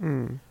computer.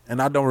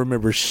 And I don't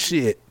remember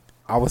shit.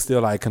 I was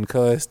still like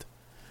concussed.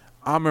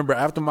 I remember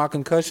after my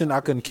concussion,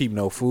 I couldn't keep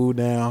no food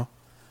down.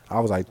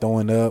 I was like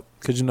throwing up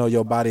because you know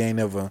your body ain't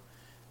never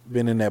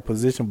been in that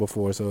position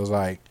before, so it was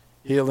like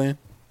healing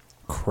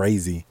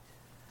crazy.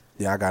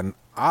 Yeah,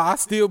 I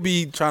still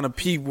be trying to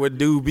peep where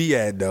dude be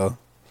at though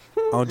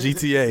on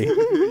GTA.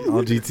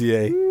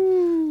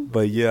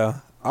 But yeah,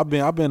 I've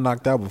been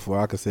knocked out before.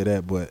 I could say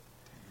that, but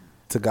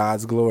to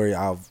God's glory,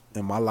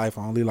 in my life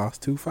I only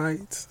lost 2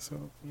 fights.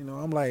 So you know,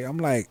 I'm like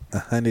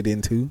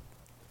 102.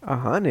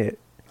 100.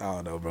 I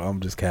don't know, bro.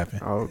 I'm just capping.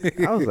 Oh,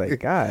 I was like,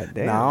 God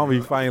damn. Nah, I don't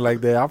be fighting like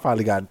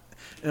that.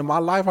 In my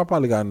life, I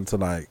probably got into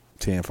like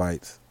 10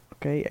 fights.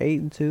 Okay,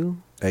 8-2.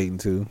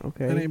 8-2.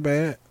 Okay, that ain't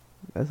bad.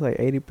 That's like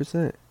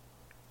 80%.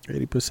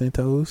 80%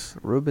 toes.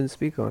 Ruben,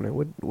 speak on it.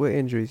 What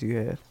injuries you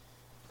had?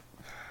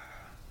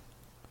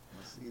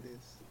 See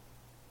this?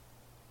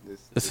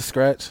 It's a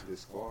scratch.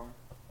 This scar.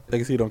 They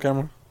can see it on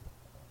camera.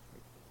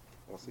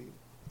 I'll see it.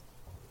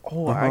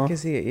 Oh, I can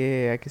see it.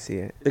 Yeah, I can see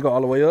it. They go all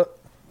the way up.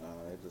 Nah,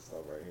 it just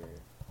stopped right here.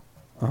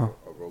 Uh-huh.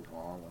 I broke my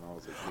arm when I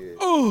was a kid.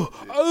 Oh,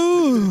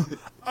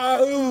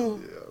 Yeah,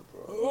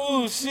 bro.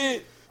 oh,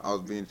 shit. I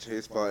was being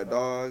chased by a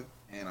dog,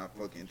 and I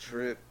fucking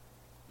tripped.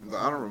 But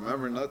I don't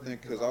remember nothing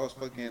because I was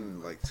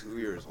fucking like 2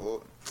 years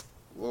old.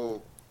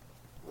 Well,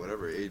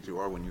 whatever age you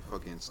are when you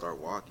fucking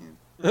start walking.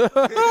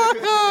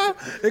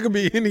 It could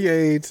be any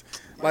age,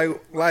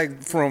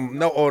 like from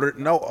no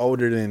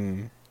older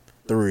than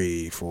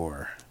 3,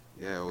 4.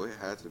 Yeah, well, it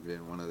had to have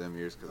been one of them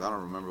years because I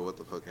don't remember what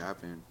the fuck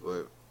happened.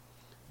 But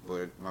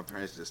my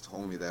parents just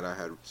told me that I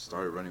had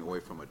started running away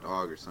from a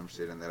dog or some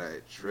shit, and that I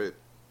had tripped,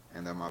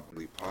 and that my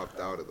bleed popped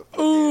out of the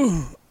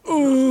fucking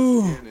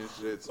skin and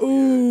shit. So,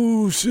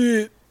 Oh,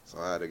 shit. So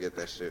I had to get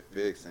that shit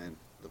fixed, and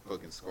the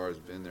fucking scar's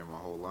been there my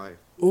whole life.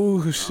 Oh,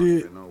 I don't shit.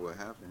 even know what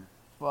happened.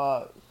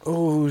 Fuck.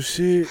 Oh,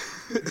 shit.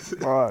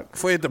 Fuck.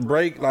 For it to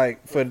break,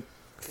 like, for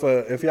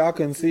if y'all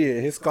couldn't see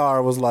it, his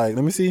scar was like,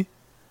 let me see.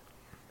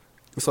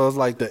 So it's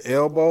like the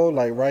elbow,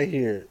 like right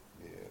here.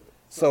 Yeah.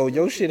 So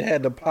your shit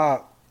had to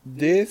pop.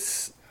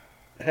 This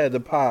had to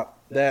pop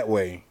that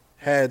way.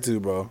 Had to,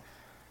 bro.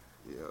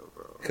 Yeah,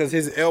 bro. Because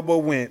his elbow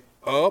went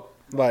up.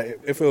 Like,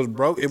 if it was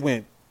broke, it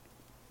went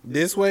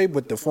this way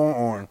with the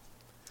forearm.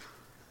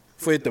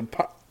 For it to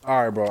pop.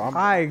 All right, bro.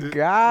 I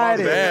got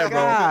My it. bad, bro.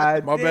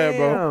 God My bad,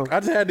 bro. damn. I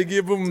just had to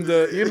give them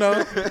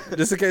the,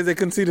 just in case they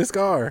couldn't see the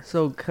scar.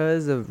 So,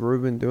 cause of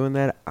Ruben doing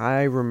that,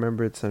 I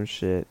remembered some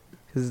shit.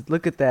 Cause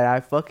look at that.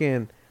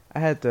 I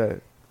had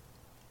to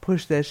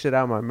push that shit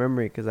out of my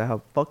memory because of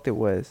how fucked it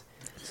was.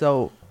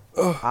 So,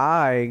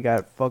 I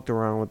got fucked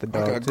around with the I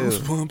dog got too.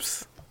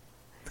 goosebumps.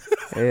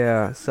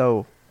 Yeah.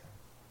 So,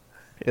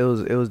 it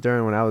was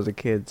during when I was a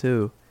kid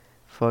too.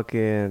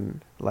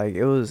 Fucking like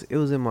it was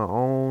in my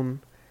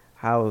own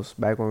house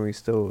back when we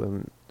still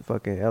in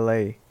fucking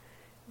LA,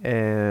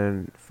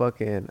 and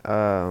fucking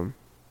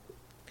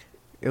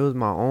it was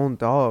my own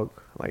dog,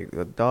 like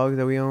the dog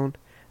that we owned.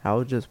 I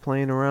was just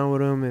playing around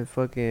with him, and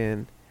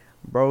fucking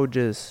bro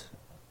just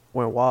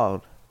went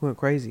wild, went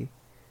crazy,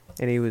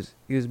 and he was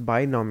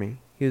biting on me.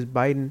 He was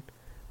biting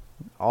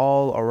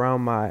all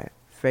around my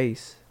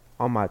face,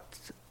 on my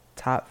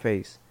top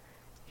face.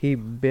 He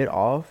bit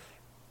off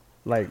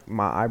like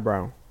my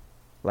eyebrow,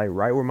 like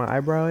right where my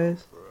eyebrow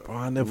is. Bro,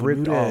 I never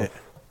Ripped knew that.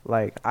 off.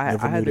 Like I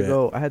Never had knew to that.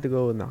 go. I had to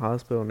go in the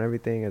hospital and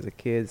everything as a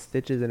kid,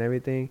 stitches and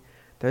everything.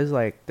 There's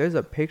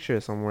a picture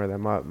somewhere that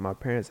my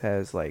parents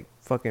has like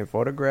fucking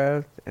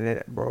photographed, and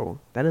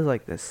that is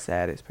like the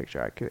saddest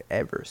picture I could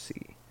ever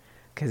see,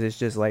 cause it's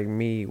just like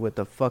me with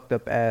the fucked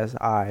up ass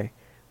eye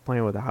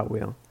playing with a Hot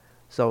Wheel.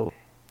 So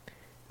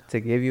to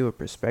give you a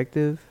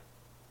perspective,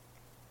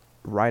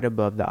 right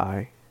above the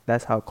eye.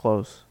 That's how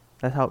close.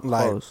 That's how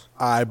Like close.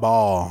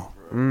 eyeball.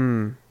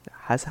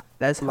 That's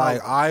how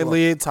Like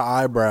eyelid to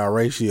eyebrow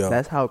ratio.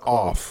 That's how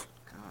close.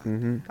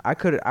 Off. I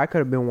could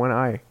have been one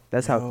eye.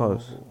 That's how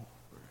close.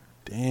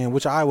 Damn,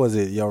 which eye was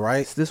it? Yo, right?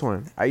 It's this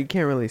one. You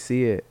can't really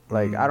see it.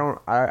 Like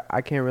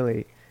I can't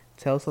really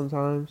tell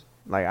sometimes.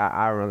 Like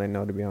I don't really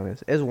know, to be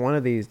honest. It's one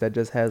of these that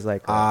just has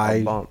like a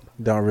I bump.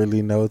 don't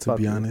really know, to Fuck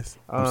be you. honest.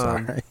 I'm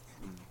sorry.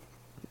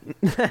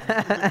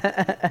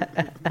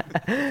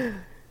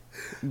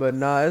 But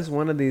nah, it's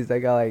one of these that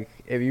got like,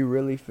 if you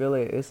really feel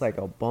it, it's like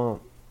a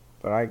bump.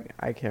 But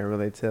I can't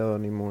really tell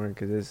anymore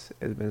because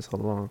it's been so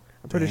long.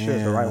 I'm pretty sure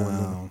it's the right one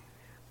though. Damn.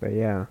 But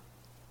yeah,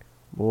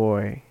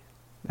 boy,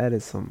 that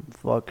is some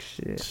fuck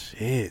shit.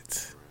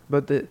 Shit.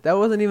 But that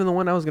wasn't even the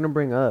one I was gonna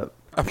bring up.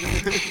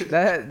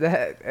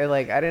 that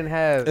like I didn't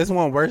have. It's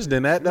one worse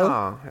than that though.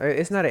 No,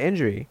 it's not an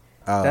injury.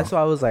 Oh. That's why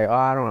I was like, oh,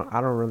 I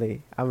don't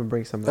really. I'm gonna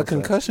bring something. A else up.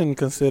 concussion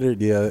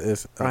considered? Yeah,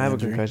 it's. I don't have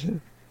injury. a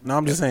concussion. No,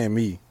 I'm just saying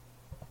me.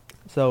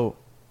 So,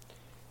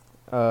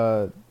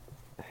 the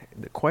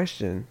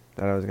question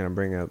that I was gonna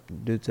bring up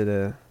due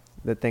to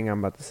the thing I'm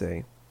about to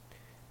say.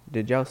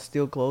 Did y'all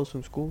steal clothes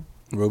from school?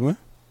 Ruben?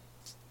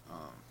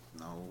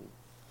 No,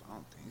 I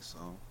don't think so.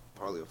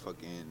 Probably a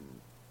fucking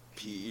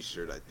PE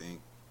shirt, I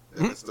think.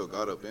 That I still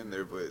got up in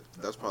there, but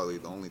that's probably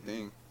the only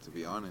thing, to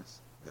be honest,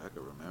 that I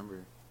could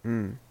remember.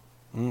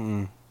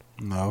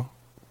 No.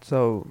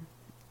 So,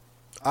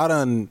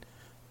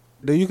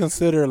 Do you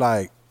consider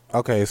like,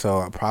 okay,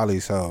 so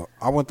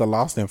I went to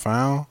Lost and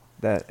Found.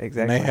 that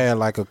exactly. And they had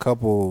like a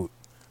couple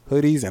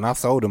hoodies and I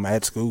sold them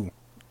at school.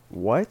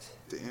 What?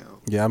 Damn.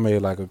 Yeah, I made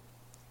like a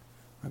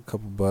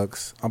couple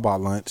bucks. I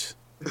bought lunch.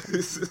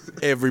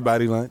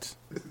 Everybody lunch.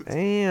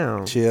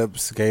 Damn.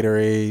 Chips,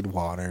 Gatorade,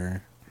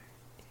 water.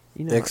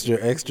 You know,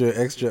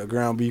 Extra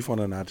ground beef on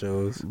the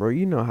nachos. bro,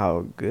 you know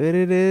how good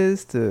it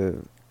is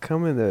to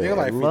come in the They're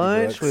like 50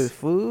 lunch bucks. with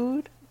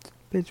food.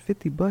 Bitch,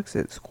 $50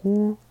 at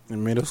school.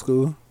 In middle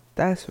school.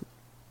 That's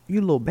you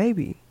little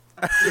baby.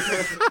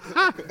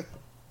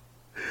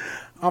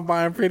 I'm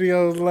buying Pretty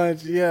O's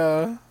lunch,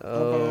 yeah.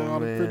 Oh, I'm buying all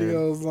the man. Pretty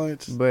O's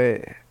lunch.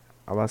 But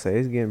I'm about to say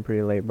it's getting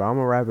pretty late, but I'm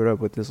gonna wrap it up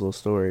with this little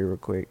story real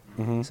quick.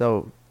 Mhm.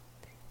 So,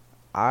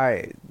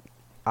 I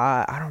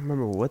don't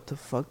remember what the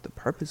fuck the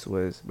purpose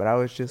was, but I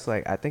was just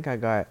like, I think I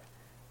got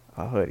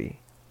a hoodie,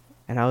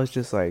 and I was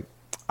just like,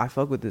 I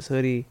fuck with this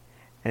hoodie,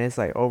 and it's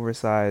like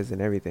oversized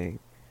and everything.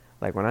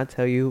 Like when I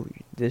tell you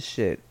this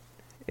shit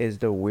is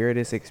the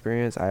weirdest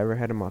experience I ever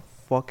had in my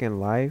fucking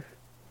life.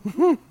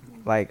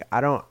 Like I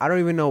don't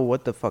even know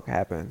what the fuck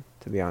happened,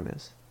 to be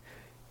honest.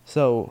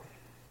 So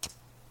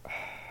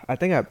I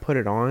think I put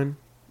it on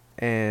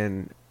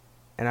and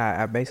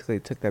I basically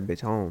took that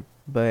bitch home.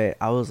 But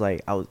I was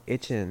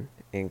itching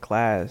in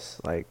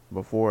class like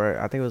before.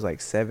 I think it was like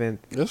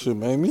This shit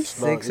made me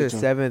start 6th or itching.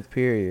 7th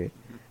period,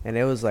 and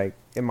it was like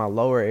in my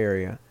lower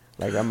area,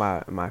 like on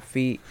my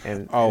feet,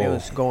 and it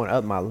was going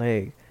up my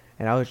leg,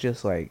 and I was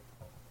just like,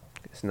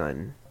 it's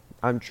nothing.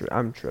 I'm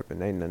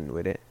tripping. Ain't nothing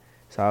with it.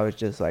 So I was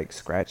just like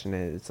scratching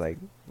it. It's like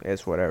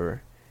it's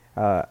whatever.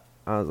 I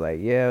was like,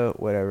 yeah,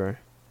 whatever.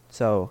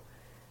 So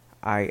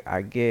I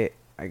get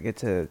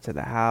to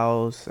the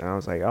house, and I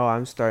was like, oh,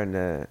 I'm starting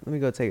to, let me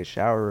go take a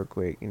shower real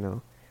quick, you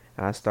know.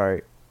 And I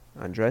start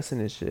undressing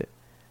this shit,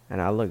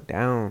 and I look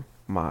down,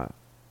 my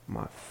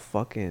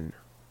fucking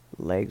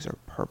legs are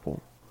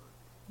purple.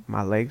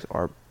 My legs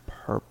are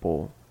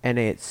purple, and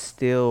it's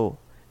still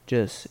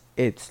just,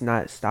 it's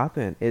not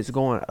stopping. It's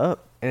going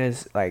up, and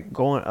it's like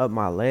going up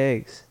my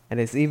legs, and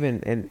it's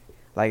even, and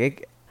like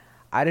it,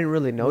 I didn't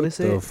really notice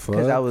the it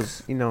because I fuck?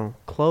 was, you know,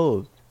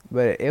 clothed,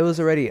 but it was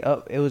already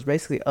up. It was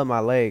basically up my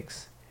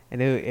legs,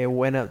 and it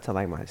went up to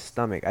like my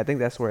stomach. I think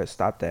that's where it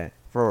stopped at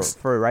for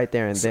right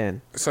there and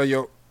then. So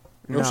your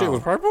No. shit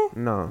was purple?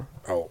 No,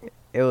 Oh,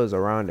 it was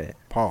around it.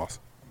 pause.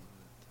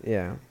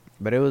 Yeah,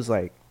 but it was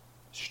like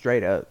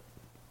straight up.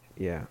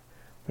 Yeah,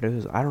 but it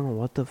was, I don't know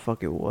what the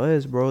fuck it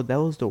was, bro. That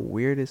was the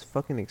weirdest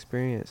fucking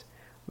experience.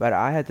 But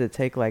I had to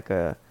take like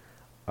a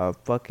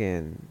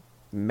fucking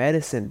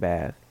medicine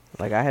bath.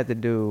 Like I had to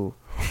do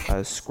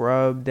a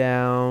scrub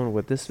down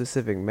with this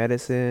specific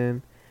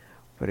medicine.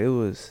 But it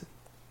was,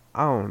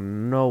 I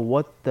don't know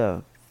what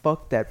the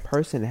fuck that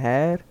person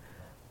had,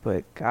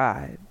 but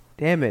god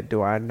damn it,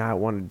 do I not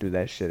want to do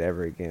that shit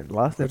ever again.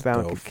 Lost and What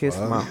found the can kiss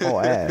fuck? my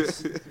whole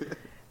ass.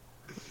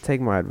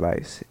 Take my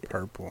advice.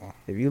 Purple.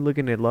 If you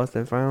looking at lost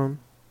and found,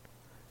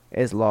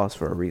 it's lost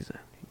for a reason.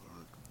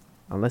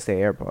 Unless they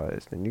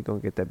AirPods, then you gonna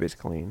get that bitch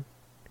clean.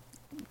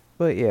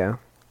 But yeah,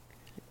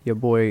 your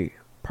boy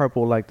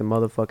purple like the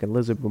motherfucking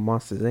lizard, but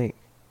Monsters Inc.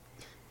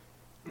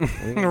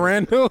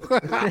 Randall.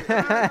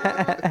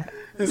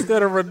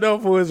 Instead of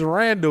Rodolfo, it's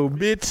Randall,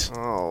 bitch.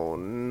 Oh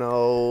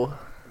no!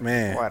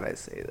 Man, Why'd I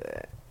say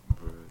that?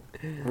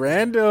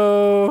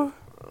 Randall.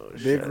 Oh,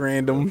 Big shut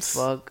randoms. the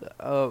fuck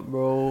up,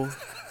 bro.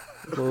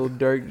 Little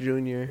Dirk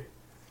Jr.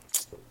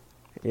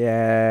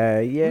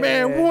 Yeah.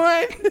 Man,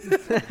 what?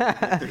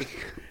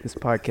 This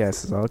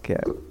podcast is all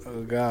cap.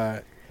 Oh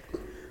God.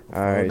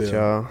 All right, dear.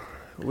 y'all.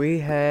 We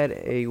had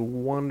a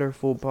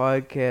wonderful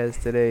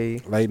podcast today.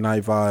 Late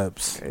night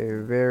vibes.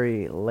 A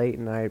very late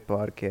night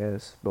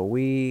podcast, but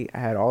we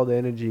had all the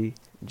energy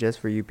just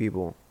for you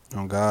people.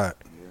 Oh God.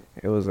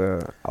 It was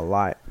a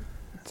lot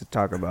to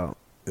talk about.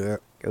 Yeah.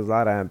 It was a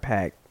lot to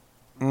unpack.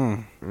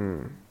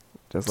 Mm.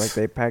 Just like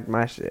they packed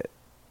my shit.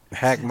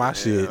 Hack my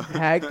shit.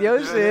 Hacked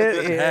your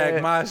shit. Yeah.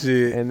 Hack my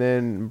shit. And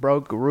then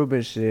broke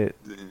Ruben shit.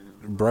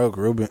 Broke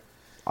Ruben.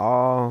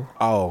 All.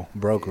 Oh,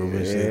 broke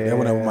Ruben shit. That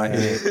went over my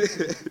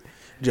head.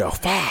 Yo,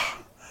 fire.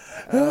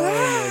 Oh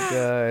my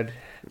god.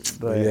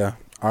 But yeah,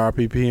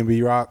 RPP and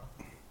B Rock.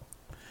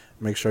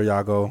 Make sure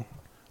y'all go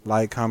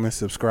like, comment,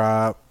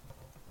 subscribe.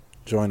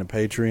 Join the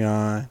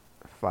Patreon.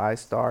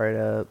 5-star it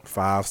up.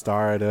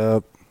 5-star it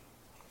up.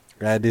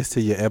 Add this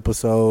to your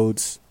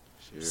episodes.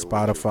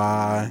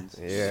 Spotify.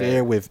 Yeah.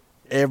 Share with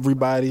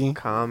everybody.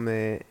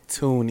 Comment.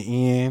 Tune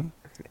in.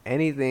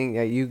 Anything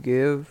that you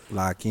give.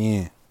 Lock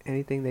in.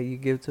 Anything that you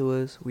give to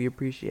us, we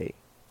appreciate.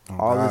 Oh,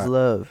 All God. is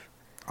love.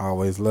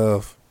 Always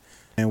love.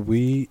 And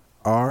we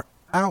are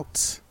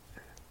out.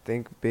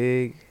 Think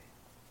big.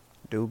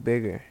 Do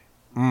bigger.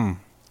 Mm.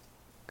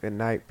 Good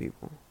night,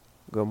 people.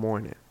 Good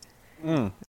morning. Mm.